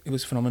great. It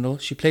was phenomenal.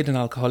 She played an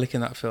alcoholic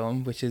in that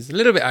film, which is a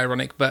little bit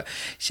ironic, but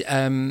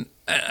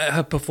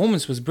her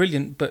performance was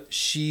brilliant. But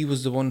she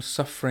was the one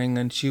suffering,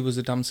 and she was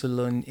a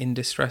damsel in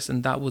distress,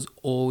 and that was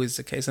always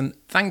the case. And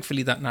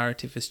thankfully, that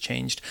narrative has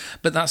changed.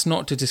 But that's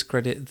not to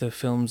discredit the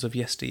films of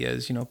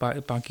yesteryears.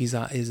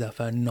 Pakiza is a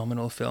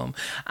phenomenal film.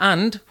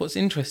 And what's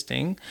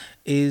interesting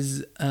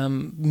is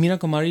Meena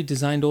Kumari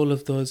designed all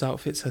of those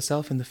outfits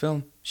herself in the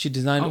film. She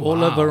designed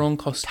all of her own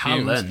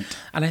costumes. Talent.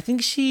 And I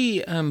think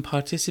she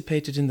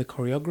participated in the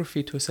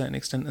choreography to a certain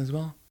extent as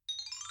well.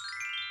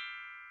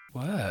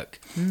 Work.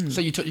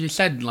 So you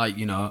said, like,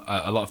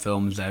 a lot of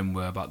films then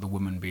were about the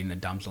woman being a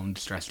damsel in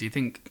distress. Do you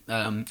think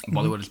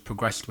Bollywood has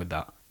progressed with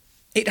that?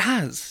 It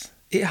has,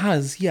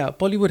 yeah.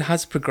 Bollywood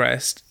has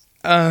progressed.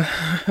 I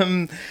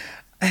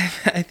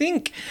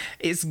think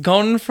it's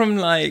gone from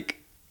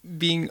like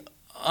being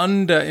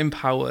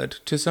under-empowered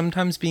to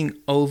sometimes being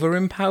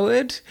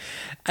over-empowered.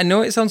 I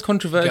know it sounds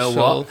controversial.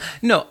 Girl, what?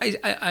 No,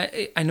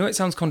 I know it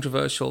sounds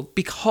controversial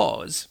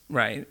because,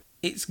 right,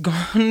 it's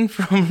gone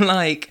from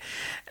like,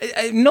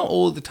 not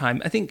all the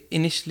time. I think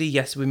initially,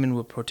 yes, women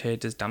were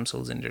portrayed as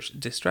damsels in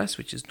distress,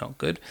 which is not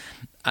good.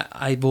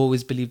 I've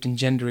always believed in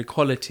gender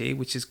equality,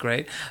 which is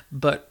great.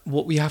 But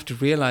what we have to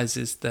realize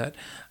is that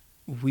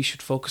we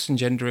should focus on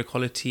gender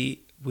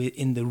equality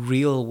in the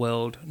real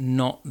world,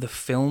 not the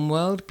film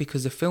world,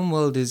 because the film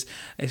world is,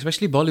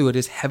 especially Bollywood,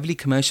 is heavily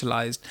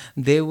commercialized.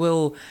 They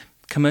will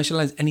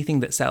commercialize anything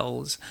that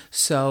sells.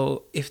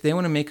 So if they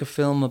want to make a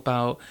film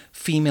about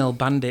female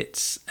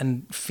bandits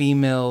and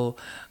female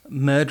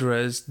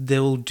murderers,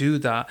 they'll do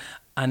that,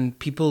 and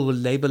people will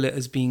label it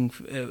as being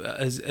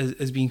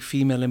as being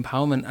female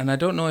empowerment. And I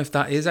don't know if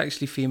that is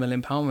actually female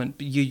empowerment.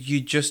 But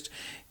you just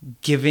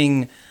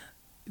giving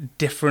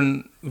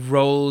different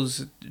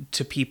roles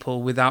to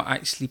people without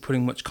actually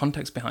putting much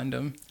context behind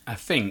them. I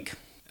think,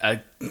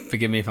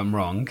 forgive me if I'm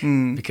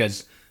wrong,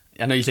 because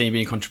I know you're saying you're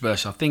being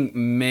controversial. I think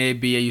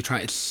maybe you're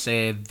trying to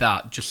say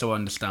that, just so I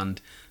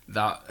understand,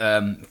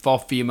 that for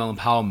female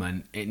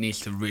empowerment, it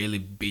needs to really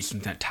be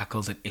something that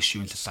tackles an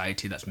issue in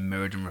society that's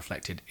mirrored and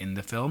reflected in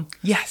the film.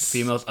 Yes.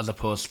 Females, as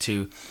opposed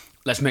to,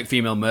 let's make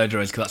female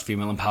murderers because that's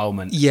female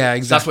empowerment. Yeah,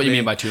 exactly. So that's what you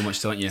mean by too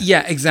much, don't you?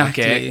 Yeah,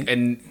 exactly. Okay,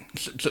 and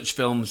such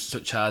films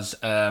such as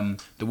the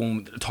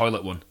one, the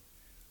toilet one.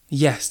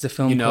 Yes, the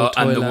film called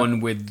and Toilet. the one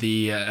with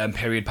the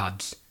period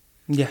pads.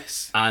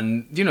 Yes.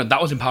 And,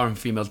 that was empowering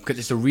females because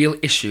it's a real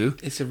issue.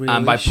 It's a real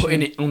And by issue.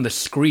 putting it on the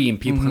screen,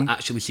 people can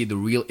actually see the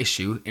real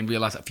issue and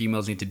realise that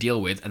females need to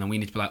deal with, and then we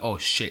need to be like, oh,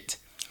 shit.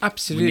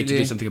 Absolutely. We need to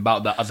do something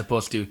about that, as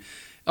opposed to,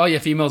 oh, yeah,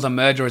 females are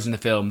murderers in the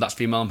film. That's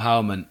female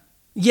empowerment.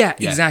 Yeah,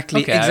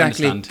 exactly, Okay, I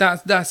exactly.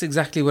 understand. That's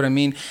exactly what I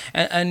mean.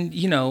 And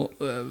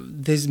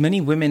there's many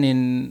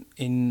women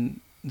in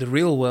the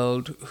real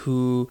world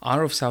who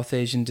are of South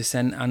Asian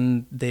descent,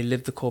 and they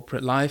live the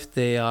corporate life.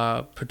 They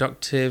are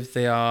productive.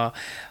 They're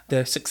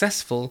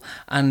successful,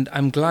 and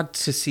I'm glad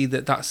to see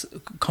that that's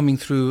coming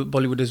through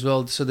Bollywood as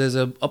well. So there's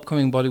a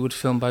upcoming Bollywood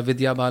film by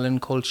Vidya Balan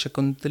called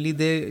Shakuntala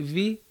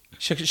Devi.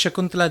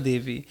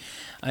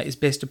 It's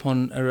based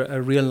upon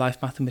a real life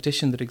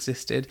mathematician that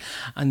existed,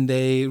 and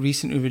they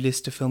recently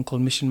released a film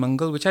called Mission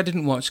Mangal, which I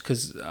didn't watch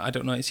because I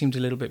don't know, it seemed a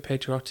little bit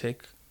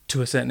patriotic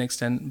to a certain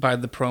extent by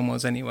the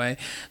promos anyway.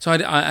 So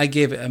I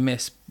gave it a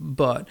miss.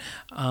 But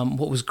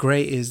what was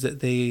great is that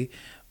they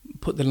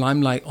put the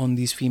limelight on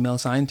these female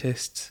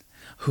scientists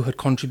who had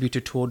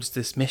contributed towards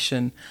this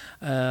mission,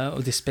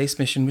 or this space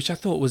mission, which I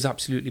thought was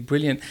absolutely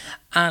brilliant.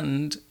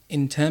 And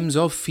in terms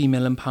of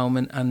female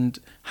empowerment and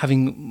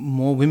having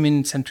more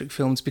women-centric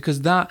films,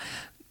 because that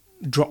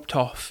dropped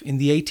off in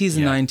the 80s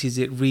and 90s,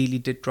 it really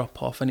did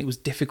drop off, and it was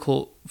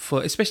difficult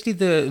for especially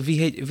the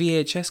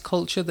VHS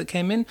culture that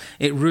came in.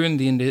 It ruined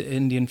the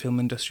Indian film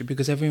industry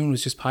because everyone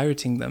was just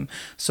pirating them,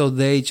 so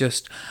they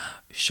just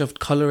shoved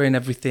colour in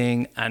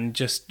everything and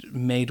just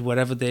made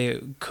whatever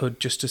they could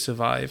just to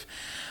survive.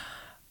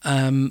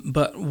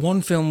 But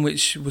one film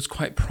which was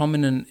quite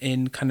prominent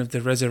in kind of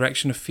the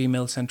resurrection of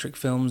female-centric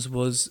films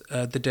was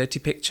The Dirty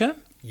Picture.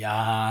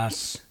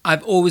 Yes.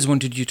 I've always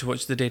wanted you to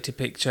watch The Dirty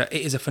Picture.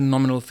 It is a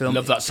phenomenal film.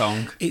 Love that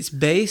song. It's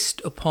based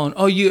upon...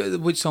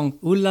 which song?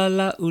 Ooh La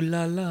La, Ooh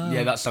La La.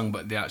 Yeah, that song,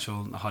 but the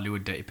actual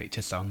Hollywood Dirty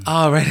Picture song.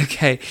 Oh, right,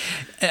 okay.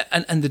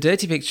 And The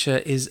Dirty Picture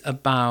is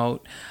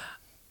about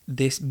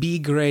this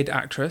B-grade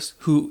actress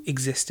who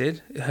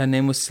existed. Her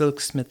name was Silk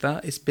Smitha.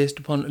 It's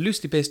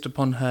loosely based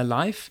upon her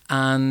life,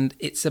 and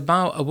it's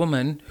about a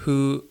woman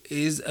who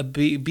is a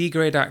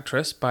B-grade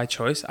actress by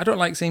choice. I don't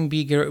like saying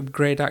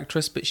B-grade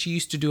actress, but she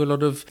used to do a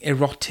lot of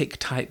erotic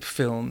type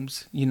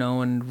films,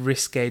 and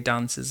risque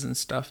dances and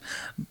stuff.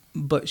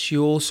 But she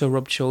also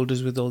rubbed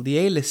shoulders with all the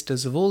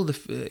A-listers of all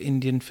the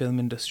Indian film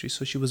industry,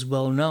 so she was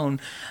well known.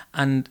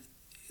 And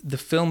the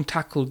film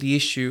tackled the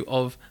issue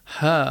of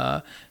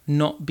her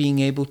not being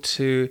able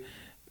to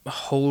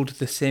hold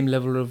the same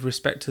level of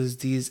respect as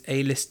these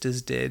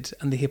A-listers did,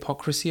 and the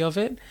hypocrisy of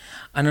it.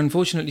 And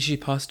unfortunately, she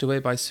passed away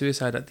by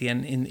suicide at the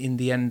end. In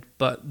the end,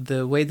 but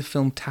the way the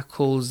film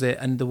tackles it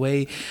and the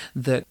way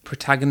that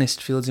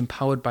protagonist feels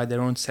empowered by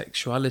their own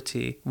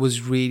sexuality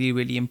was really,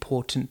 really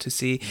important to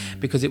see,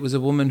 because it was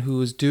a woman who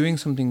was doing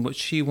something what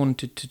she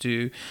wanted to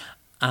do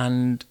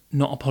and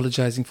not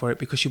apologizing for it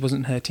because she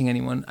wasn't hurting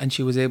anyone, and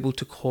she was able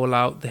to call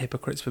out the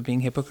hypocrites for being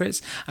hypocrites.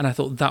 And I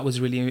thought that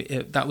was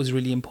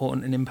really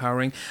important and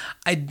empowering.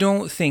 I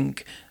don't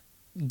think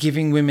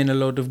giving women a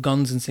load of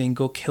guns and saying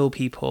go kill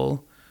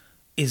people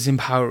is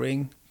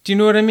empowering. Do you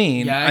know what I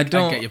mean? Yeah, I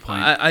get your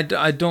point.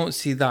 I don't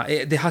see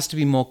that. There has to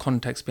be more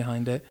context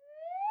behind it.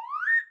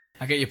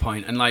 I get your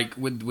point, and like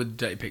with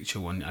Dirty Picture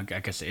one, I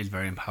guess it is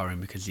very empowering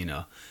because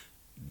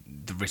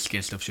the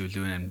riskier stuff she was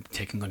doing and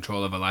taking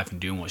control of her life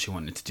and doing what she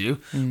wanted to do.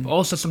 But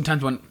also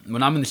sometimes when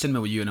I'm in the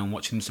cinema with you and I'm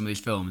watching some of these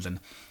films and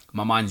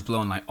my mind's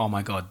blown, like, oh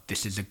my God,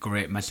 this is a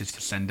great message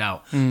to send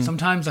out.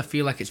 Sometimes I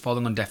feel like it's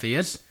falling on deaf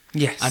ears.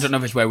 Yes. I don't know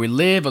if it's where we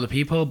live or the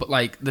people, but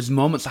like there's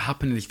moments that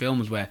happen in these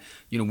films where,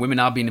 women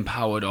are being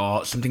empowered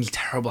or something's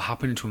terrible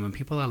happening to them and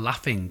people are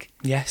laughing.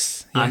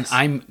 Yes. And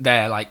I'm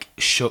there like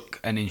shook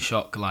and in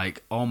shock,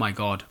 like, oh my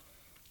God,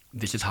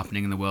 this is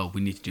happening in the world.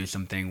 We need to do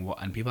something.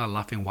 And people are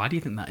laughing. Why do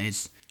you think that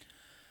is?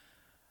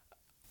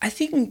 I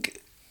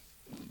think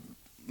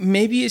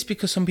maybe it's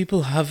because some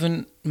people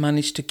haven't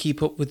managed to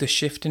keep up with the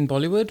shift in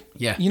Bollywood.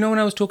 Yeah. When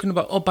I was talking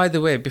about... Oh, by the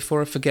way,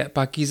 before I forget,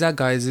 Pakiza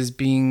Guys is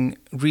being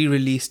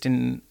re-released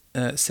in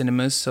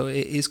cinemas. So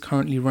it is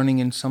currently running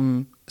in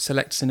some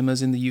select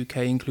cinemas in the UK,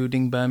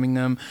 including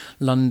Birmingham,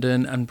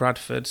 London and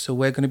Bradford. So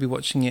we're going to be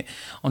watching it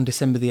on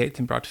December the 8th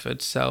in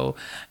Bradford. So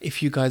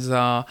if you guys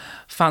are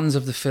fans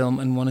of the film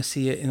and want to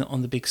see it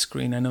on the big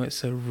screen, I know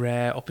it's a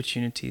rare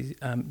opportunity.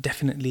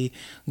 Definitely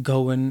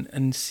go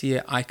and see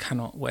it. I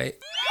cannot wait.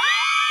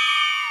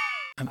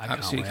 I'm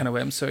absolutely kind of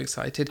wait. I'm so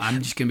excited. I'm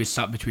just going to be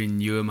sat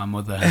between you and my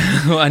mother.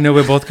 I know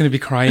we're both going to be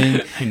crying.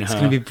 I know. It's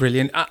going to be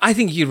brilliant. I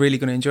think you're really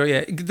going to enjoy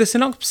it. The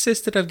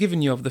synopsis that I've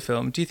given you of the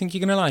film, do you think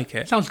you're going to like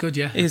it? Sounds good,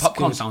 yeah. It's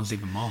Popcorn good. Sounds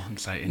even more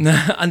exciting.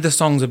 And the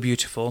songs are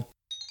beautiful.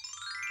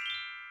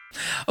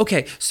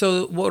 Okay,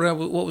 so what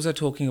was I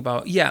talking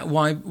about? Yeah,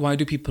 why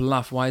do people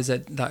laugh? Why is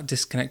that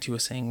disconnect you were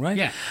saying, right?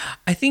 Yeah.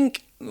 I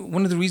think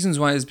one of the reasons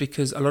why is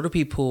because a lot of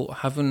people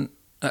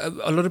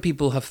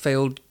have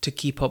failed to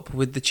keep up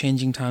with the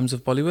changing times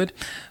of Bollywood.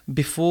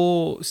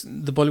 Before,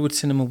 the Bollywood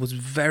cinema was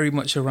very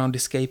much around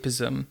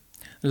escapism,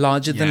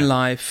 larger than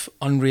life,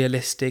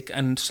 unrealistic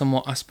and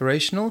somewhat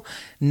aspirational.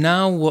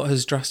 Now what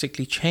has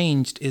drastically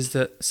changed is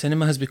that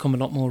cinema has become a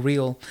lot more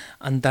real,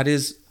 and that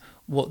is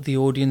what the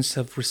audience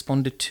have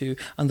responded to.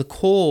 And the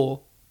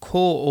core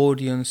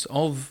audience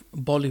of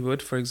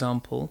Bollywood, for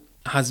example,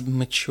 has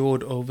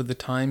matured over the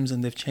times,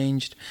 and they've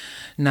changed.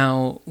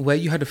 Now, where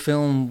you had a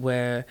film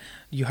where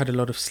you had a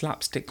lot of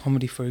slapstick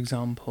comedy, for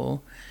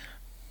example,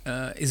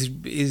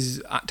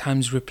 is at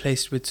times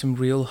replaced with some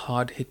real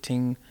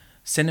hard-hitting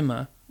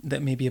cinema.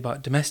 that may be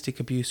about domestic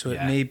abuse, or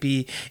it may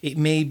be,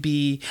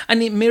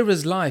 and it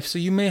mirrors life. So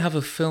you may have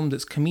a film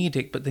that's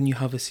comedic, but then you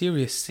have a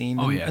serious scene.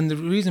 And the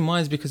reason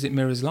why is because it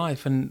mirrors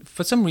life. And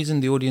for some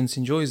reason, the audience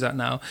enjoys that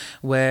now,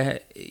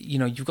 where, you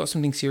know, you've got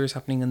something serious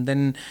happening and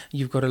then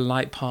you've got a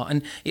light part,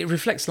 and it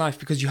reflects life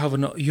because you have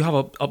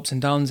ups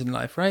and downs in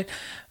life, right?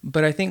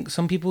 But I think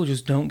some people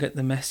just don't get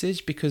the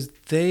message because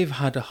they've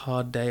had a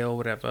hard day or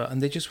whatever,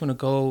 and they just want to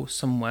go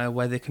somewhere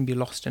where they can be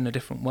lost in a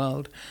different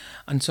world.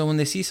 And so when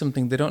they see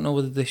something, they don't know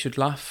whether they should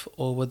laugh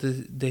or whether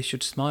they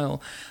should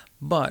smile.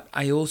 But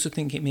I also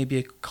think it may be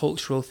a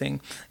cultural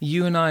thing.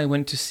 You and I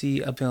went to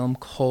see a film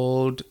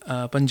called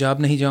Punjab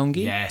Nahi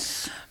Jaungi.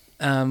 Yes.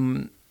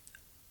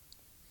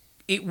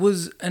 It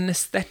was an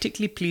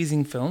aesthetically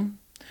pleasing film.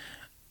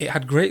 It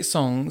had great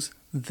songs.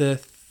 The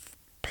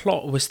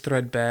plot was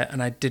threadbare,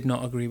 and I did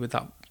not agree with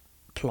that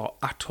plot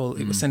at all.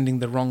 It was sending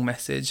the wrong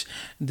message.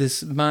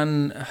 This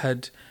man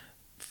had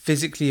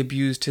physically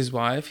abused his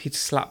wife. He'd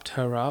slapped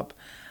her up,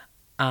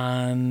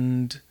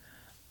 and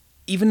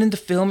even in the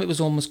film it was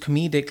almost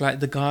comedic. Like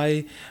the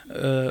guy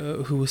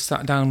who was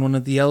sat down, one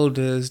of the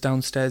elders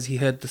downstairs, he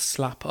heard the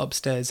slap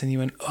upstairs and he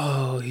went,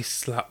 "Oh, he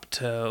slapped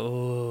her."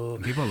 Oh,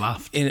 and people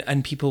laughed,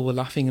 and people were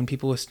laughing and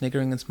people were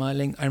sniggering and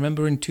smiling. I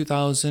remember in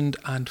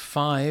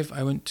 2005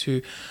 I went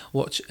to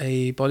watch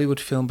a Bollywood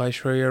film by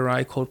Aishwarya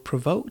Rai called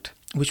Provoked,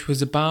 which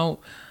was about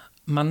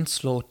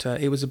manslaughter.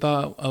 It was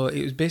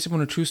based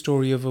upon a true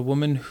story of a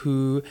woman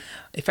who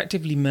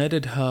effectively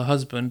murdered her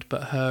husband,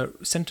 but her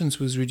sentence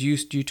was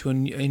reduced due to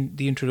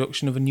the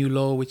introduction of a new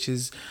law, which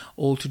is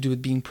all to do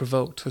with being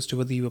provoked, as to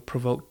whether you were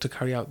provoked to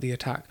carry out the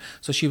attack.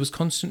 So she was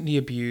constantly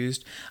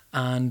abused,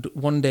 and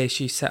one day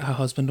she set her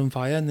husband on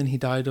fire, and then he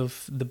died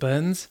of the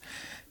burns.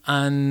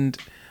 And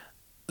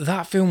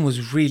that film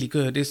was really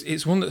good.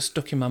 It's one that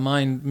stuck in my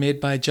mind, made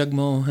by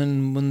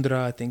Jagmohan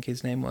Mundra, I think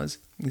his name was.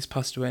 He's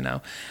passed away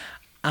now.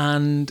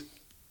 And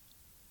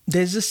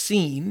there's a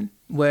scene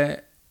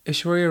where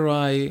Aishwarya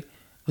Rai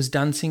was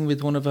dancing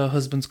with one of her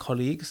husband's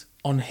colleagues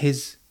on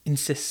his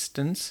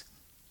insistence.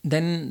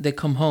 Then they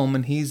come home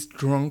and he's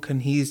drunk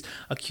and he's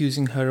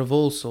accusing her of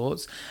all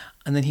sorts.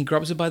 And then he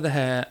grabs her by the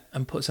hair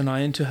and puts an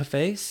eye into her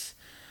face,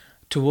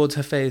 towards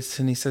her face,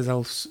 and he says,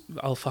 I'll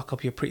fuck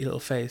up your pretty little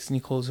face, and he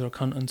calls her a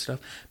cunt and stuff.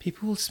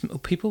 People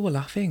were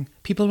laughing.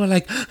 People were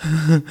like,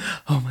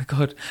 oh my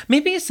God.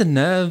 Maybe it's the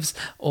nerves,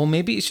 or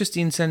maybe it's just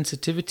the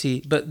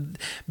insensitivity, but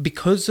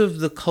because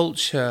of the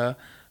culture,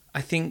 I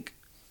think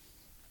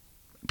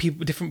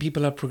different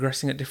people are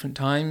progressing at different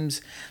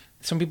times.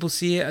 Some people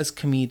see it as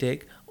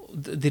comedic,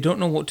 they don't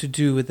know what to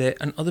do with it,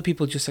 and other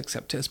people just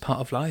accept it as part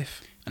of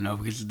life. I know,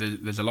 because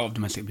there's a lot of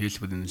domestic abuse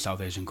within the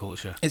South Asian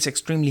culture. It's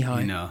extremely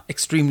high. You know,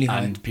 extremely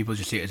high. And people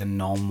just see it as a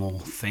normal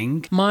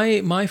thing.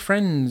 My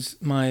friends,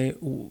 my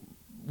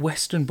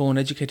Western-born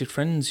educated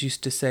friends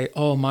used to say,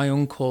 oh, my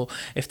uncle,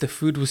 if the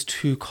food was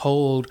too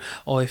cold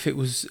or if it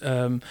was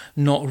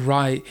not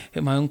right,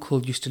 my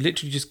uncle used to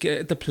literally just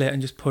get the plate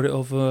and just put it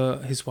over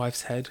his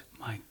wife's head.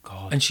 My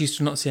God. And she used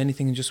to not say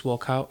anything and just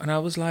walk out. And I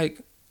was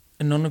like,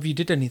 and none of you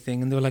did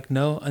anything? And they were like,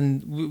 no.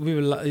 And we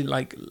were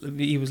like,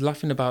 he was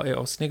laughing about it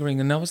or sniggering.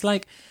 And I was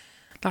like,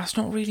 that's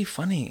not really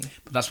funny.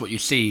 But that's what you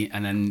see,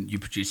 and then you're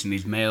producing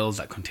these males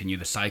that continue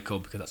the cycle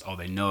because that's all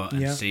they know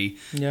and see,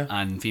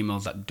 and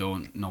females that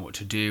don't know what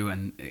to do,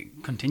 and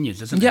it continues,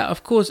 doesn't it? Yeah,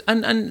 of course.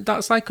 And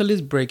that cycle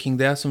is breaking.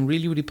 There are some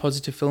really, really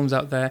positive films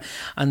out there,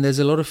 and there's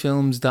a lot of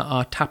films that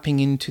are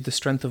tapping into the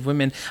strength of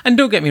women. And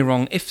don't get me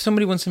wrong, if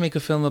somebody wants to make a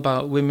film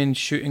about women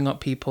shooting up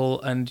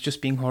people and just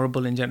being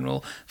horrible in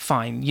general,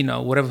 fine, you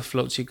know, whatever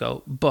floats your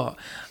boat. But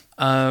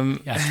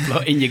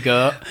floating your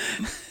goat.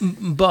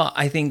 But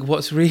I think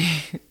what's really...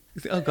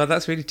 Oh, God,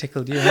 that's really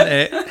tickled you,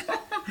 hasn't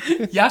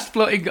it? Yes,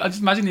 floating. I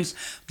just imagine this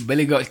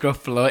Billy Goat's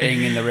Gruff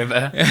floating in the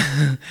river.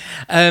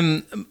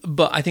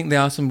 But I think there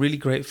are some really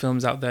great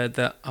films out there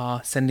that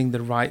are sending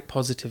the right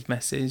positive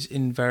message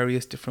in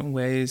various different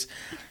ways,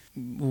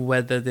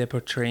 whether they're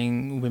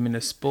portraying women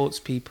as sports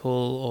people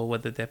or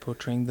whether they're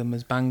portraying them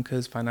as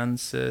bankers,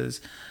 financiers,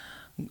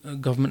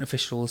 government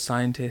officials,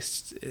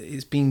 scientists.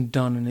 It's being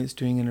done, and it's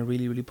doing in a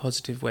really, really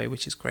positive way,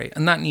 which is great.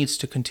 And that needs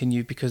to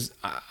continue because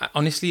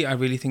honestly, I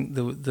really think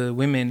the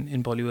women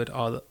in Bollywood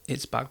are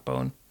its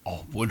backbone.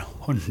 Oh,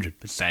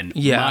 100%.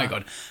 Yeah. My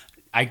God.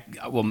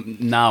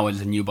 Now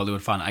as a new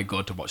Bollywood fan, I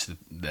go to watch the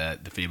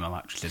female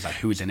actresses, like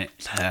who's in it.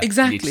 It's her.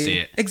 Exactly. You need to see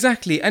it.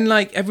 Exactly. And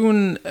like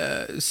everyone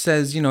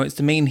says, you know, it's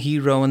the main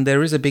hero, and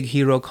there is a big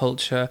hero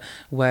culture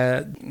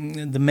where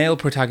the male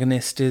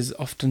protagonist is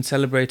often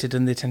celebrated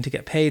and they tend to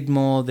get paid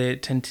more, they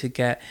tend to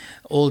get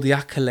all the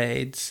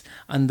accolades,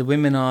 and the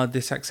women are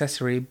this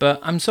accessory. But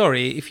I'm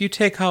sorry, if you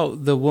take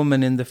out the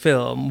woman in the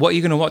film, what are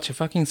you going to watch? A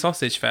fucking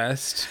sausage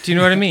fest? Do you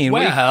know what I mean?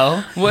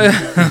 Well,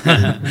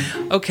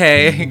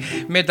 okay,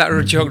 made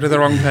that joke to the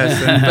wrong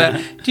person, but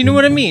do you know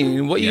what I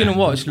mean? What are you going to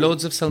watch?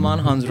 Loads of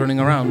Salman Khans running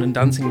around and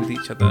dancing with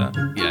each other.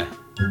 Yeah.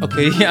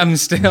 Okay, I'm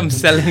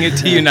selling it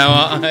to you now,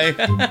 aren't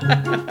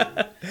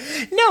I?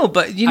 No,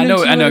 but you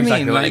know, I know what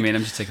exactly mean? what you mean.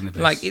 I'm just taking the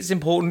piss. Like, it's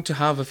important to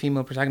have a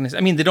female protagonist.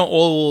 I mean, they don't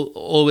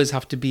always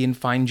have to be in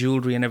fine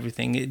jewelry and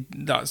everything.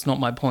 That's not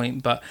my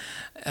point, but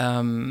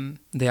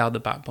they are the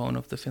backbone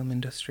of the film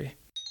industry.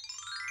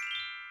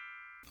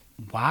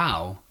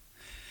 Wow.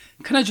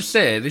 Can I just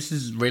say, this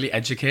is really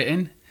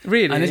educating.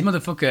 Really? And this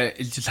motherfucker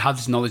is just had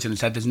this knowledge in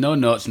his head. There's no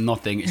notes,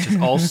 nothing. It's just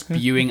all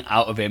spewing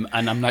out of him,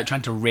 and I'm like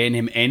trying to rein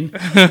him in.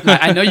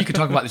 Like, I know you could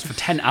talk about this for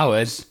 10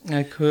 hours.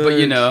 I could. But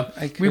you know,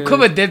 we've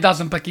covered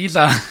Devdas and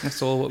Pakiza. That's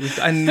all what we've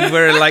and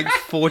we're like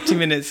 40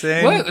 minutes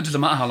in. Well, it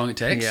doesn't matter how long it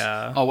takes.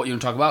 Yeah. Or what you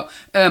want to talk about.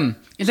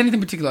 Is there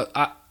anything particular?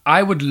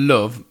 I would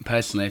love,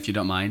 personally, if you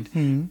don't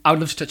mind, I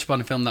would love to touch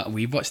upon a film that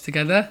we've watched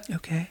together.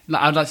 Okay.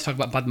 Like, I'd like to talk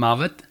about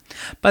Padmavat.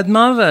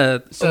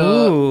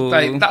 So,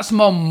 like, that's a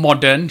more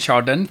modern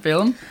Chardon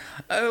film.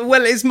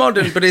 Well, it's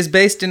modern, but it's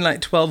based in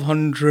like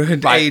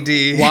 1200 Right.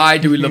 AD. Why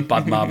do we love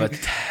Padmavat?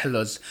 Tell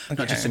us.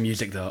 Okay. Not just the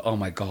music, though. Oh,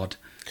 my God.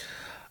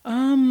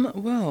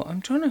 Well,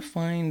 I'm trying to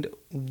find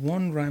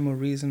one rhyme or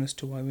reason as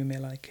to why we may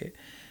like it.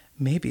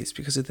 Maybe it's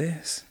because of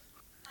this.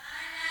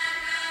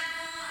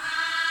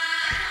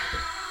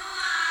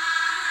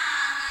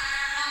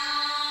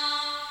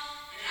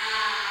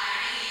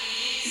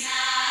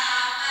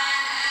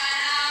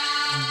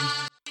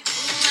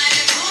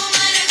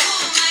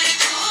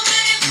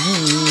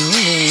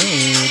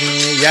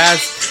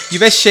 Yes, you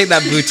best shake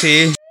that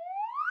booty.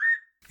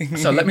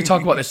 So let me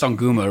talk about this song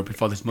Goomer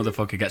before this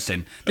motherfucker gets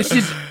in. This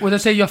is, would I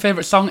say, your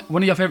favourite song?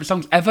 One of your favourite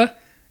songs ever?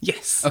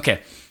 Yes.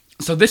 Okay,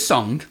 so this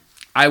song,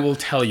 I will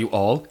tell you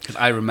all, because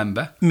I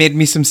remember. Made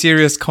me some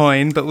serious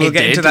coin, but we'll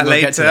get into that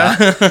later.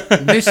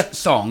 This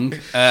song,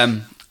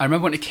 I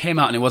remember when it came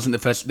out and it wasn't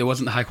there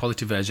wasn't the high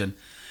quality version.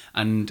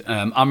 And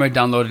Amr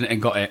downloaded it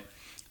and got it.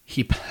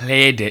 He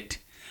played it,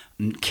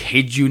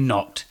 kid you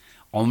not,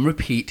 on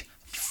repeat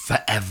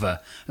forever.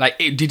 Like,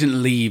 it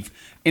didn't leave.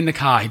 In the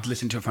car, he'd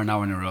listen to it for an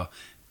hour in a row.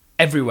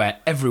 Everywhere.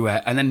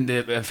 And then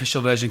the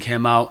official version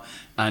came out,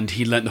 and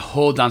he learnt the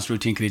whole dance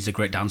routine because he's a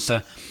great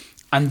dancer.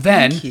 And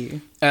then, Thank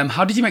you.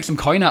 How did you make some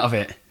coin out of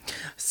it?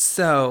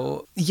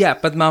 So, yeah,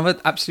 Padmavat,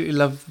 absolutely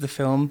loved the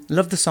film.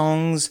 Loved the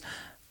songs.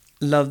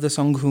 Love the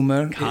song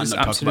Ghumar. Can't It's not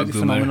talk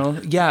absolutely about Ghumar.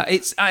 phenomenal. Yeah,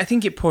 I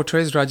think it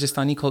portrays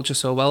Rajasthani culture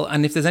so well.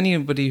 And if there's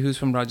anybody who's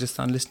from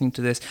Rajasthan listening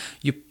to this,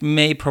 you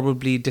may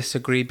probably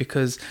disagree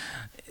because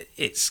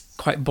it's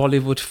quite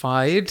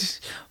Bollywood-fied,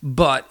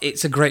 but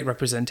it's a great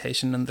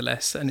representation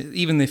nonetheless. And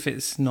even if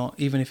it's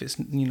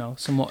you know,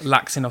 somewhat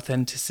lacks in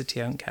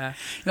authenticity, I don't care.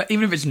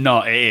 Even if it's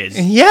not, it is.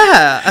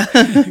 Yeah.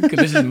 Because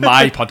this is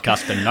my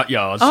podcast and not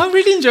yours. I'm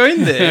really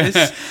enjoying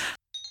this.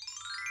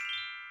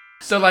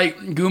 So, like,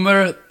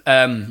 Goomer...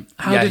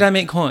 How did I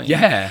make coin?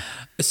 Yeah.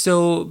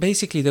 So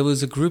basically, there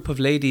was a group of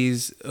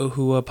ladies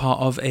who were part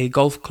of a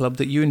golf club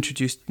that you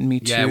introduced me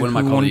to. Yeah, one of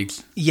my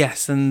colleagues.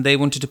 Yes, and they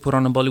wanted to put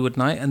on a Bollywood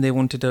night, and they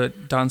wanted a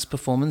dance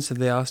performance, so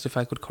they asked if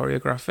I could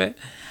choreograph it.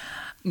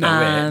 No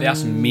way. They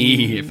asked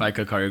me if I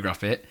could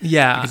choreograph it.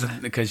 Yeah.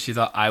 Because she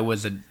thought I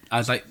was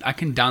like, I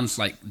can dance,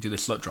 like, do the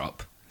slut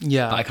drop.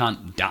 Yeah. But I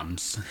can't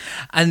dance.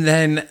 And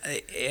then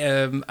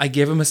I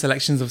gave them a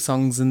selections of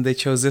songs, and they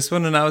chose this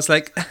one, and I was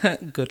like,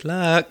 good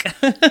luck.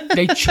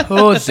 They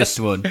chose this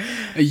one.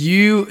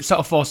 You sort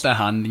of forced their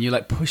hand, and you,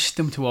 like, pushed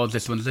them towards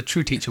this one, as a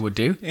true teacher would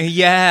do.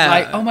 Yeah.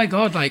 Like, oh my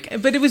God,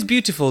 like... But it was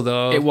beautiful,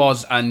 though. It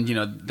was, and, you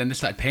know, then they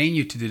started paying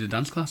you to do the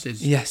dance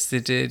classes. Yes, they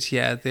did.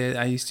 Yeah,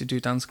 I used to do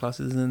dance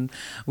classes, and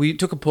we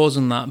took a pause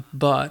on that.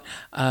 But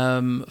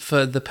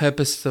for the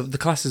purpose of the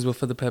classes were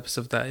for the purpose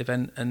of that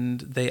event,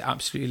 and they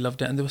absolutely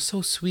loved it. And they were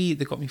so sweet.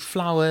 They got me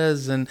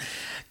flowers and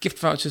gift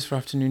vouchers for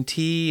afternoon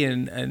tea,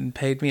 and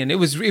paid me. And it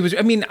was.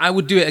 I mean, I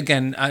would do it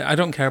again. I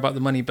don't care about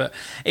the money, but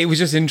it was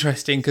just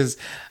interesting because,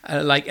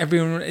 like,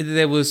 everyone,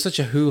 there was such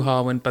a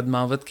hoo-ha when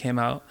Padmavat came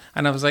out,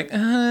 and I was like,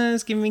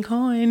 it's giving me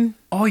coin.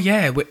 Oh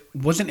yeah,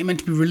 wasn't it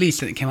meant to be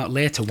released and it came out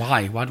later?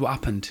 Why? What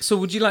happened? So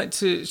would you like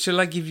to, shall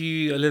I give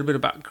you a little bit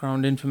of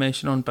background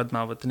information on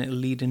Padmavat and it'll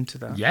lead into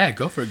that? Yeah,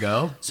 go for it,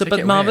 girl. So Take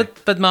it away.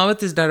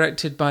 Padmavat is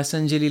directed by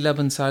Sanjay Leela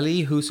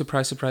Bansali, who,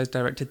 surprise, surprise,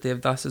 directed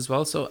Devdas as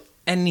well. So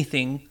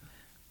anything...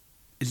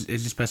 Is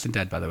this person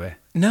dead, by the way?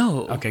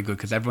 No. Okay, good,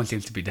 because everyone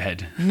seems to be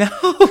dead. No.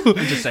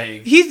 I'm just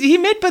saying. He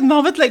made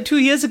Padmavat like 2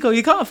 years ago.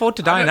 You can't afford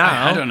to die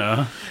now. I don't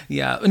know.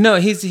 Yeah. No,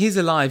 he's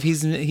alive.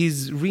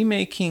 He's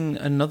remaking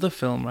another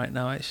film right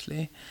now,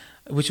 actually,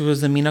 which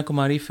was the Meena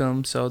Kumari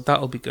film, so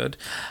that'll be good.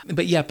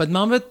 But yeah,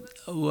 Padmavat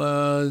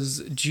was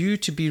due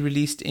to be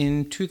released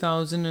in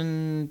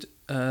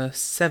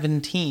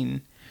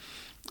 2017,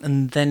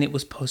 and then it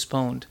was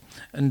postponed.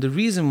 And the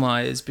reason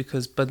why is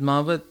because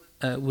Padmavat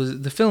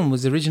the film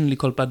was originally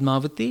called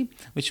Padmavati,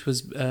 which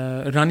was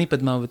Rani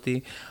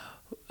Padmavati.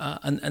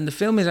 And the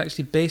film is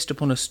actually based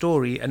upon a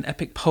story, an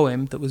epic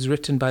poem that was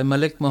written by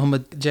Malik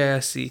Muhammad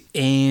Jayasi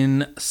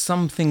in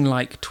something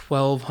like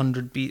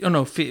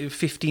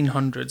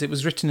 1500s. It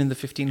was written in the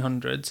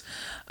 1500s,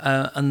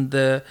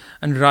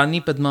 and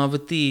Rani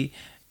Padmavati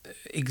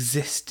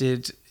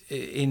existed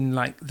in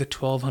like the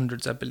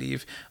 1200s, I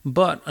believe.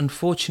 But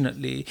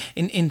unfortunately,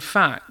 in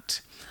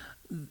fact,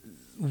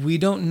 we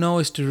don't know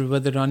as to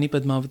whether Rani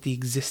Padmavati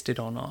existed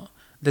or not.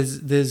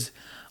 There's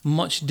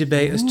much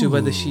debate as to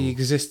whether she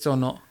exists or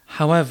not.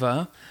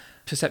 However,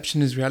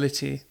 perception is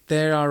reality.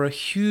 There are a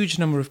huge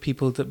number of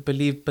people that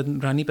believe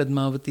Rani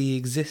Padmavati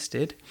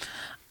existed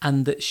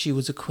and that she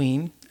was a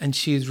queen and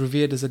she is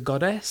revered as a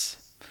goddess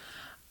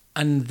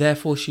and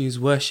therefore she is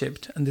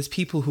worshipped. And there's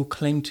people who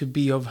claim to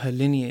be of her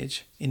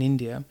lineage in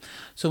India.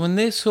 So when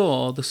they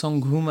saw the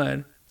song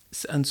Ghumar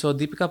and saw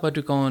Deepika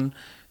Padukone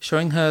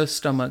showing her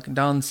stomach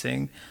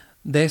dancing,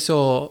 they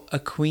saw a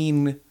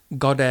queen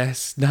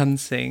goddess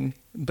dancing,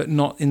 but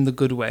not in the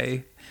good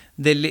way.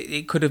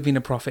 It could have been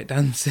a prophet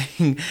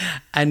dancing.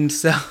 And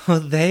so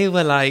they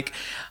were like,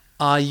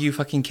 are you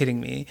fucking kidding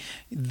me?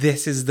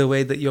 This is the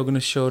way that you're going to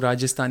show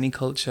Rajasthani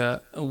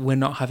culture. We're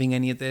not having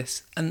any of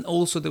this. And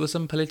also there were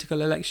some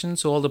political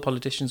elections, so all the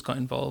politicians got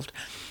involved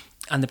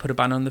and they put a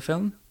ban on the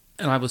film.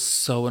 And I was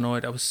so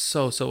annoyed. I was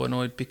so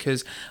annoyed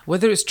because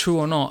whether it's true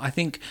or not, I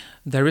think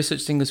there is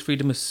such thing as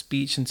freedom of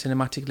speech and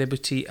cinematic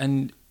liberty,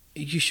 and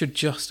you should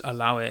just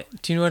allow it.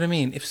 Do you know what I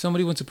mean? If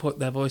somebody wants to put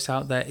their voice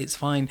out there, it's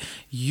fine.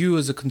 You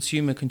as a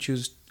consumer can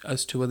choose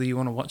as to whether you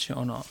want to watch it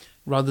or not,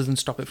 rather than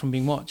stop it from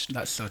being watched.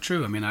 That's so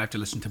true. I mean, I have to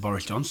listen to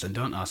Boris Johnson,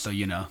 don't I? So,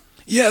 you know.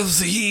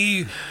 Yes,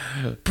 he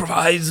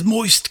provides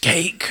moist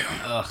cake.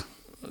 Ugh.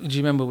 Do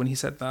you remember when he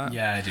said that?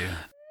 Yeah, I do.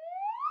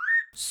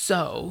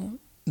 So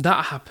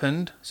that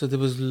happened. So there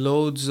was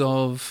loads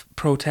of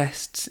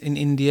protests in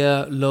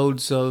India,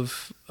 loads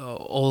of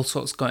all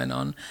sorts going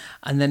on.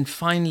 And then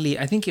finally,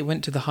 I think it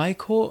went to the High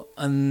Court,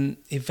 and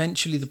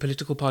eventually the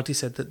political party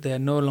said that they're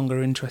no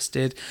longer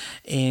interested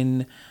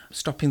in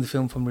stopping the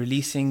film from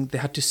releasing. They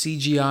had to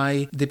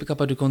CGI Deepika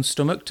Padukone's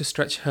stomach to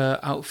stretch her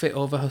outfit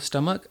over her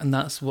stomach, and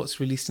that's what's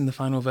released in the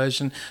final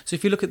version. So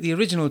if you look at the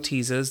original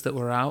teasers that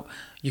were out,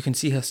 you can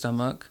see her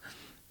stomach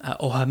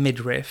or her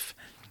midriff.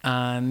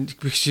 And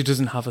because she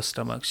doesn't have a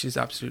stomach, she's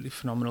absolutely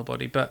phenomenal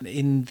body. But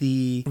in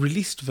the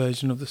released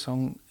version of the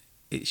song,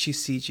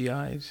 she's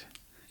CGI'd.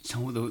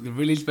 So the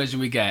released version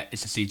we get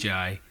is a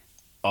CGI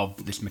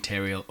of this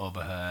material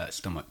over her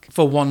stomach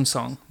For one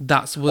song.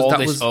 That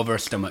was over her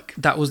stomach.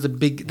 That was the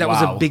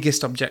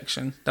biggest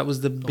objection. That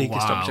was the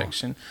biggest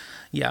objection.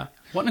 Yeah.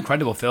 What an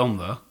incredible film,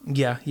 though.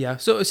 Yeah.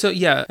 So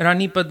yeah,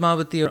 Rani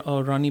Padmavati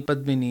or Rani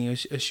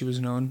Padmini, as she was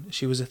known,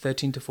 she was a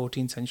 13th to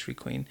 14th century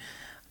queen.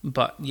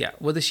 But yeah,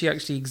 whether she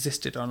actually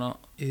existed or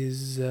not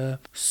is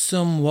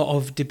somewhat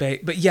of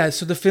debate. But yeah,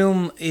 so the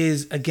film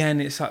is,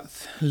 again, it's that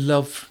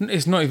love.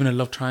 It's not even a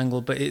love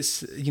triangle, but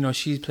it's, you know,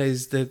 she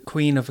plays the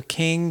queen of a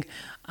king,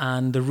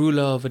 and the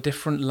ruler of a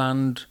different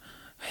land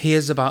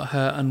hears about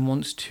her and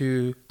wants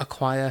to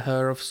acquire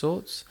her of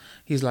sorts.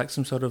 He's like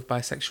some sort of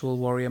bisexual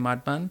warrior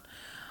madman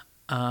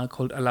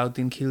called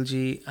Alauddin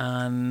Khilji,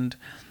 and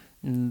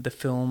the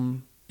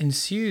film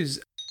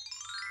ensues.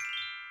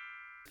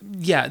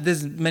 Yeah,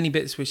 there's many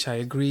bits which I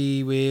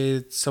agree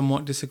with,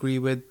 somewhat disagree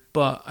with,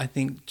 but I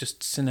think just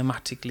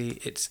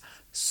cinematically it's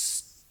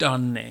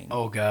stunning.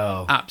 Oh,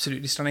 girl.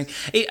 Absolutely stunning.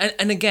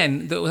 And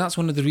again, that's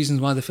one of the reasons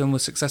why the film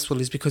was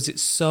successful, is because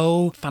it's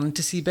so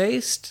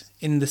fantasy-based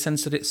in the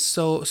sense that it's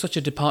such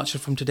a departure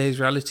from today's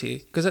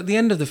reality. Because at the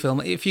end of the film,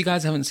 if you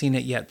guys haven't seen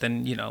it yet,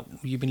 then, you know,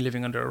 you've been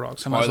living under a rock.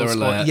 So spoiler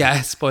alert.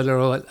 Yeah, spoiler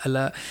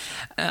alert.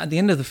 At the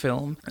end of the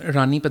film,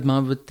 Rani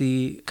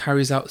Padmavati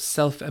carries out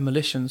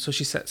self-immolation. So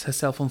she sets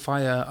herself on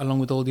fire along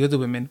with all the other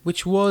women,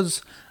 which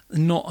was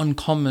not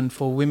uncommon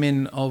for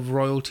women of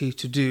royalty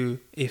to do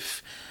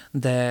if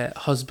their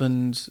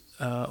husbands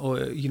or,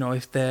 you know,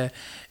 if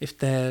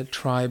their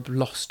tribe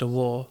lost a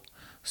war,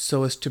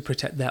 so as to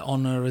protect their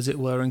honor, as it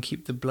were, and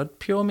keep the blood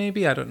pure,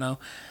 maybe, I don't know.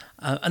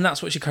 And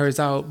that's what she carries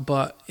out,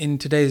 but in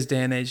today's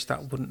day and age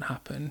that wouldn't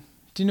happen.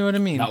 Do you know what I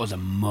mean? That was a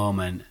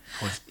moment.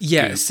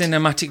 Yeah,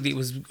 cinematically it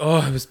was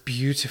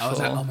beautiful. I was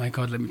like, oh my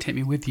God, take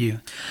me with you.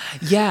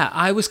 Yeah,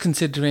 I was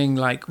considering,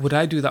 like, would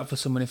I do that for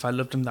someone if I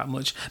loved them that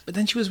much? But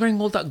then she was wearing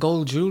all that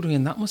gold jewellery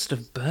and that must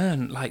have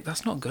burned. Like,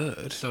 that's not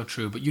good. So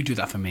true, but you do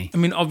that for me. I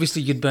mean,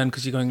 obviously you'd burn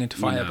because you're going into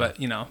fire, but,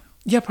 you know.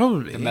 Yeah,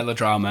 probably. The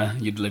melodrama,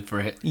 you'd live for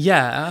it.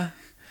 Yeah.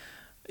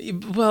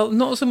 Well,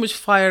 not so much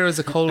fire as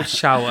a cold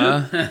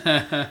shower.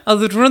 I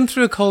would run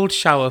through a cold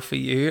shower for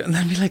you and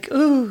then be like,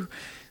 ooh.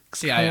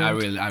 See, I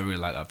really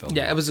like that film.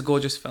 Yeah, it was a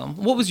gorgeous film.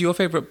 What was your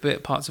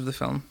favourite parts of the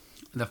film?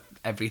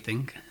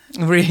 Everything.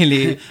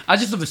 Really? I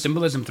just love the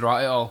symbolism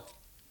throughout it all.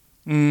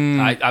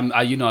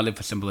 I live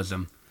for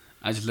symbolism.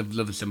 I just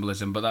love the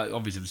symbolism. But that,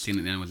 obviously the scene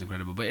at the end was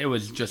incredible. But it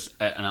was just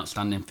an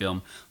outstanding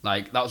film.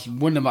 Like, that was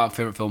one of my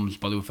favourite films,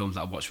 Bollywood films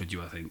that I watched with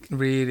you, I think.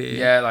 Really?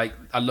 Yeah, like,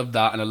 I love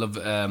that, and I love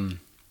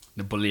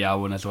the Bulliya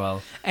one as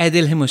well.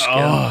 Edil Hi Mushkil.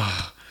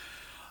 Oh.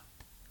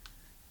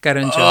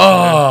 Karan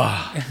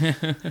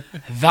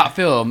That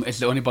film is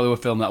the only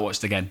Bollywood film that I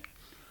watched again.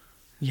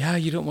 Yeah,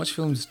 you don't watch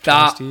films twice,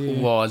 That do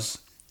you? was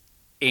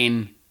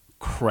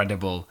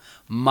incredible.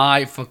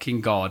 My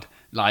fucking God.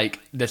 Like,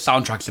 the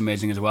soundtrack's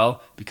amazing as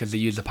well, because they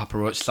used the Papa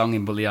Roach song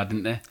in Bulliard,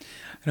 didn't they?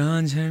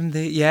 Yes,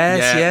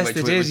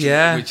 they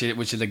did.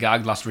 Which is a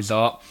gag, Last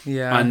Resort.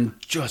 Yeah. And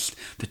just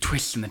the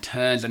twists and the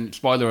turns, and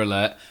spoiler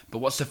alert, but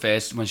what's the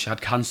face when she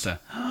had cancer?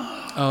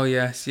 Oh,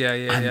 yes, yeah.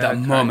 And that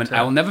moment,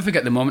 I will never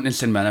forget the moment in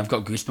cinema, and I've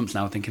got goosebumps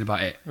now thinking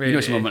about it. Really? You know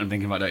which moment I'm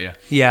thinking about, don't you?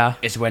 Yeah.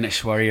 It's when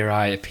Aishwarya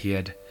Rai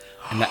appeared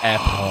in the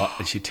airport,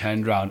 and she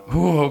turned around.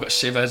 Ooh, I've got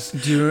shivers.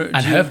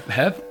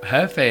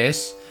 Her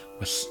face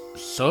was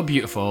so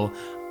beautiful,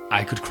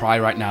 I could cry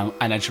right now.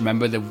 And I just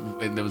remember there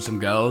was some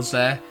girls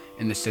there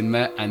in the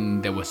cinema,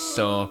 and they were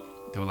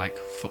like,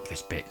 fuck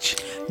this bitch.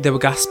 They were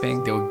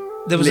gasping.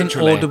 There was an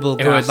audible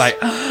it was like,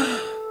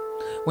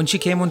 when she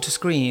came onto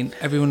screen,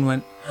 everyone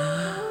went,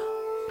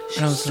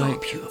 she's so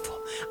like, beautiful.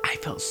 I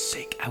felt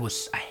sick. I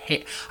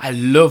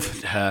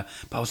loved her,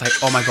 but I was like,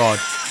 oh my god.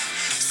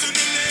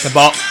 The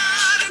bop.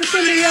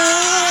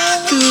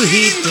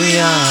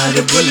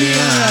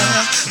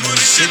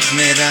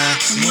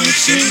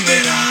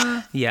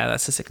 Yeah,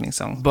 that's a sickening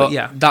song. But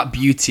yeah, that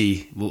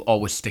beauty will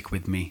always stick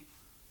with me.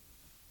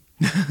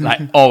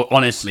 Like, oh,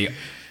 honestly,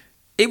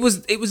 it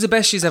was the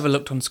best she's ever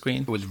looked on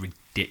screen. It was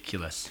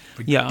ridiculous.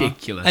 Yeah.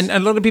 And a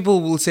lot of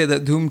people will say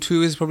that Dhoom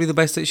 2 is probably the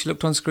best that she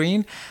looked on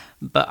screen,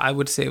 but I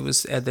would say it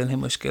was Dil Hai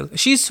Mushkil.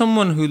 She's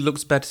someone who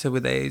looks better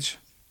with age.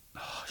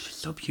 Oh, she's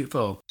so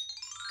beautiful.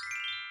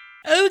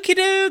 Okie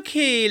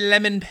dokie,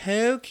 lemon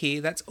pokey.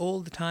 That's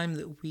all the time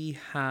that we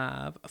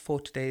have for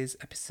today's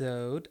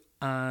episode.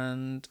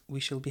 And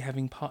we shall be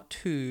having part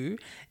 2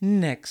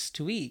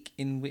 next week,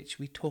 in which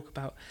we talk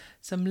about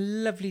some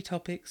lovely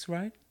topics,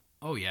 right?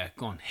 Oh yeah,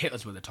 go on, hit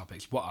us with the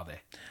topics. What are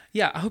they?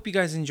 Yeah, I hope you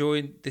guys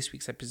enjoyed this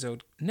week's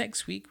episode.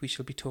 Next week, we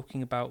shall be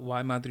talking about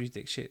why Madhuri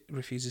Dixit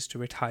refuses to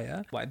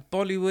retire, why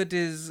Bollywood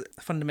is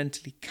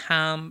fundamentally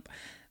camp,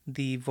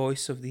 the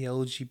voice of the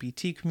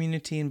LGBT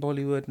community in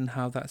Bollywood and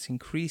how that's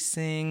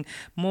increasing,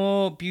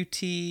 more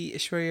beauty,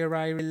 Aishwarya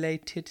Rai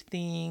related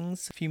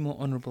things, a few more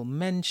honourable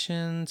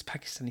mentions,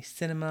 Pakistani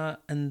cinema,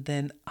 and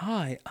then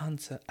I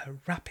answer a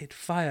rapid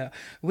fire,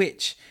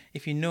 which,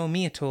 if you know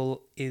me at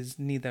all, is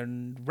neither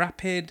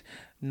rapid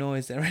nor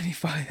is there any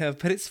fire,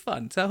 but it's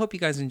fun. So I hope you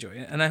guys enjoy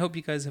it, and I hope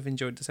you guys have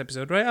enjoyed this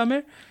episode, right,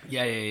 Amir?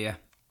 Yeah.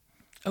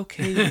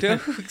 Okay,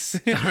 dokes.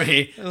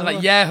 Sorry. I'm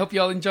like, yeah, hope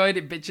you all enjoyed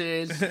it,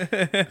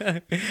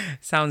 bitches.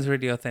 Sounds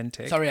really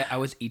authentic. Sorry, I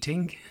was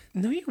eating.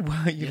 No, you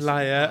weren't, you Yes,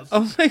 liar.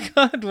 Oh my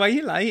god, why are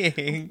you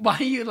lying? Why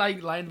are you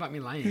lying about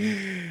me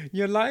lying?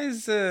 Your lie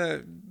is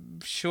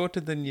shorter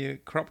than your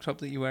crop top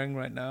that you're wearing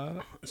right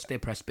now. Stay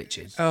pressed,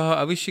 bitches. Oh,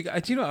 I wish you... Do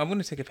you know what? I'm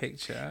going to take a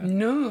picture.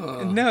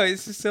 No. No,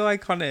 it's just so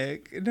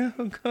iconic. No,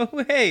 go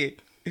away.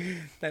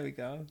 There we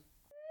go.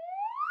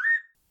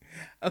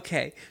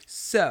 Okay,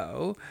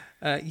 so...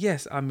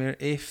 yes, Amir,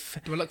 if...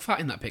 Do I look fat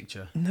in that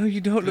picture? No,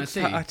 you don't look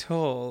fat at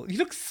all. You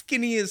look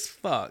skinny as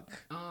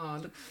fuck. Oh, I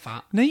look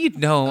fat. No, you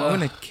don't. I'm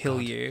going to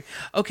kill you.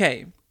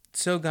 Okay,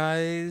 so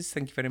guys,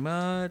 thank you very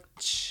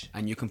much.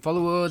 And you can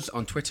follow us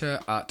on Twitter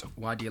at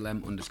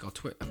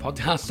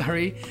 @YDLM_podcast,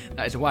 sorry.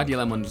 That is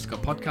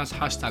 @YDLM_podcast,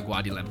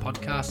 #YDLM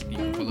podcast. You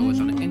can follow us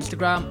on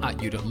Instagram at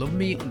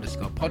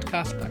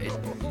 @YouDon'tLoveMe_podcast. That is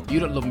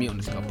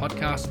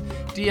YouDon'tLoveMe_podcast.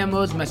 DM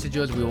us, message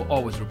us, we will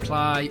always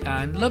reply.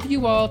 And love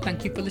you all.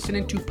 Thank you for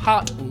listening to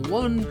part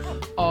 1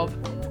 of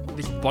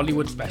this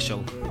Bollywood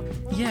special.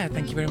 Yeah,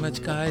 thank you very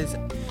much, guys.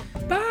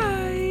 Bye.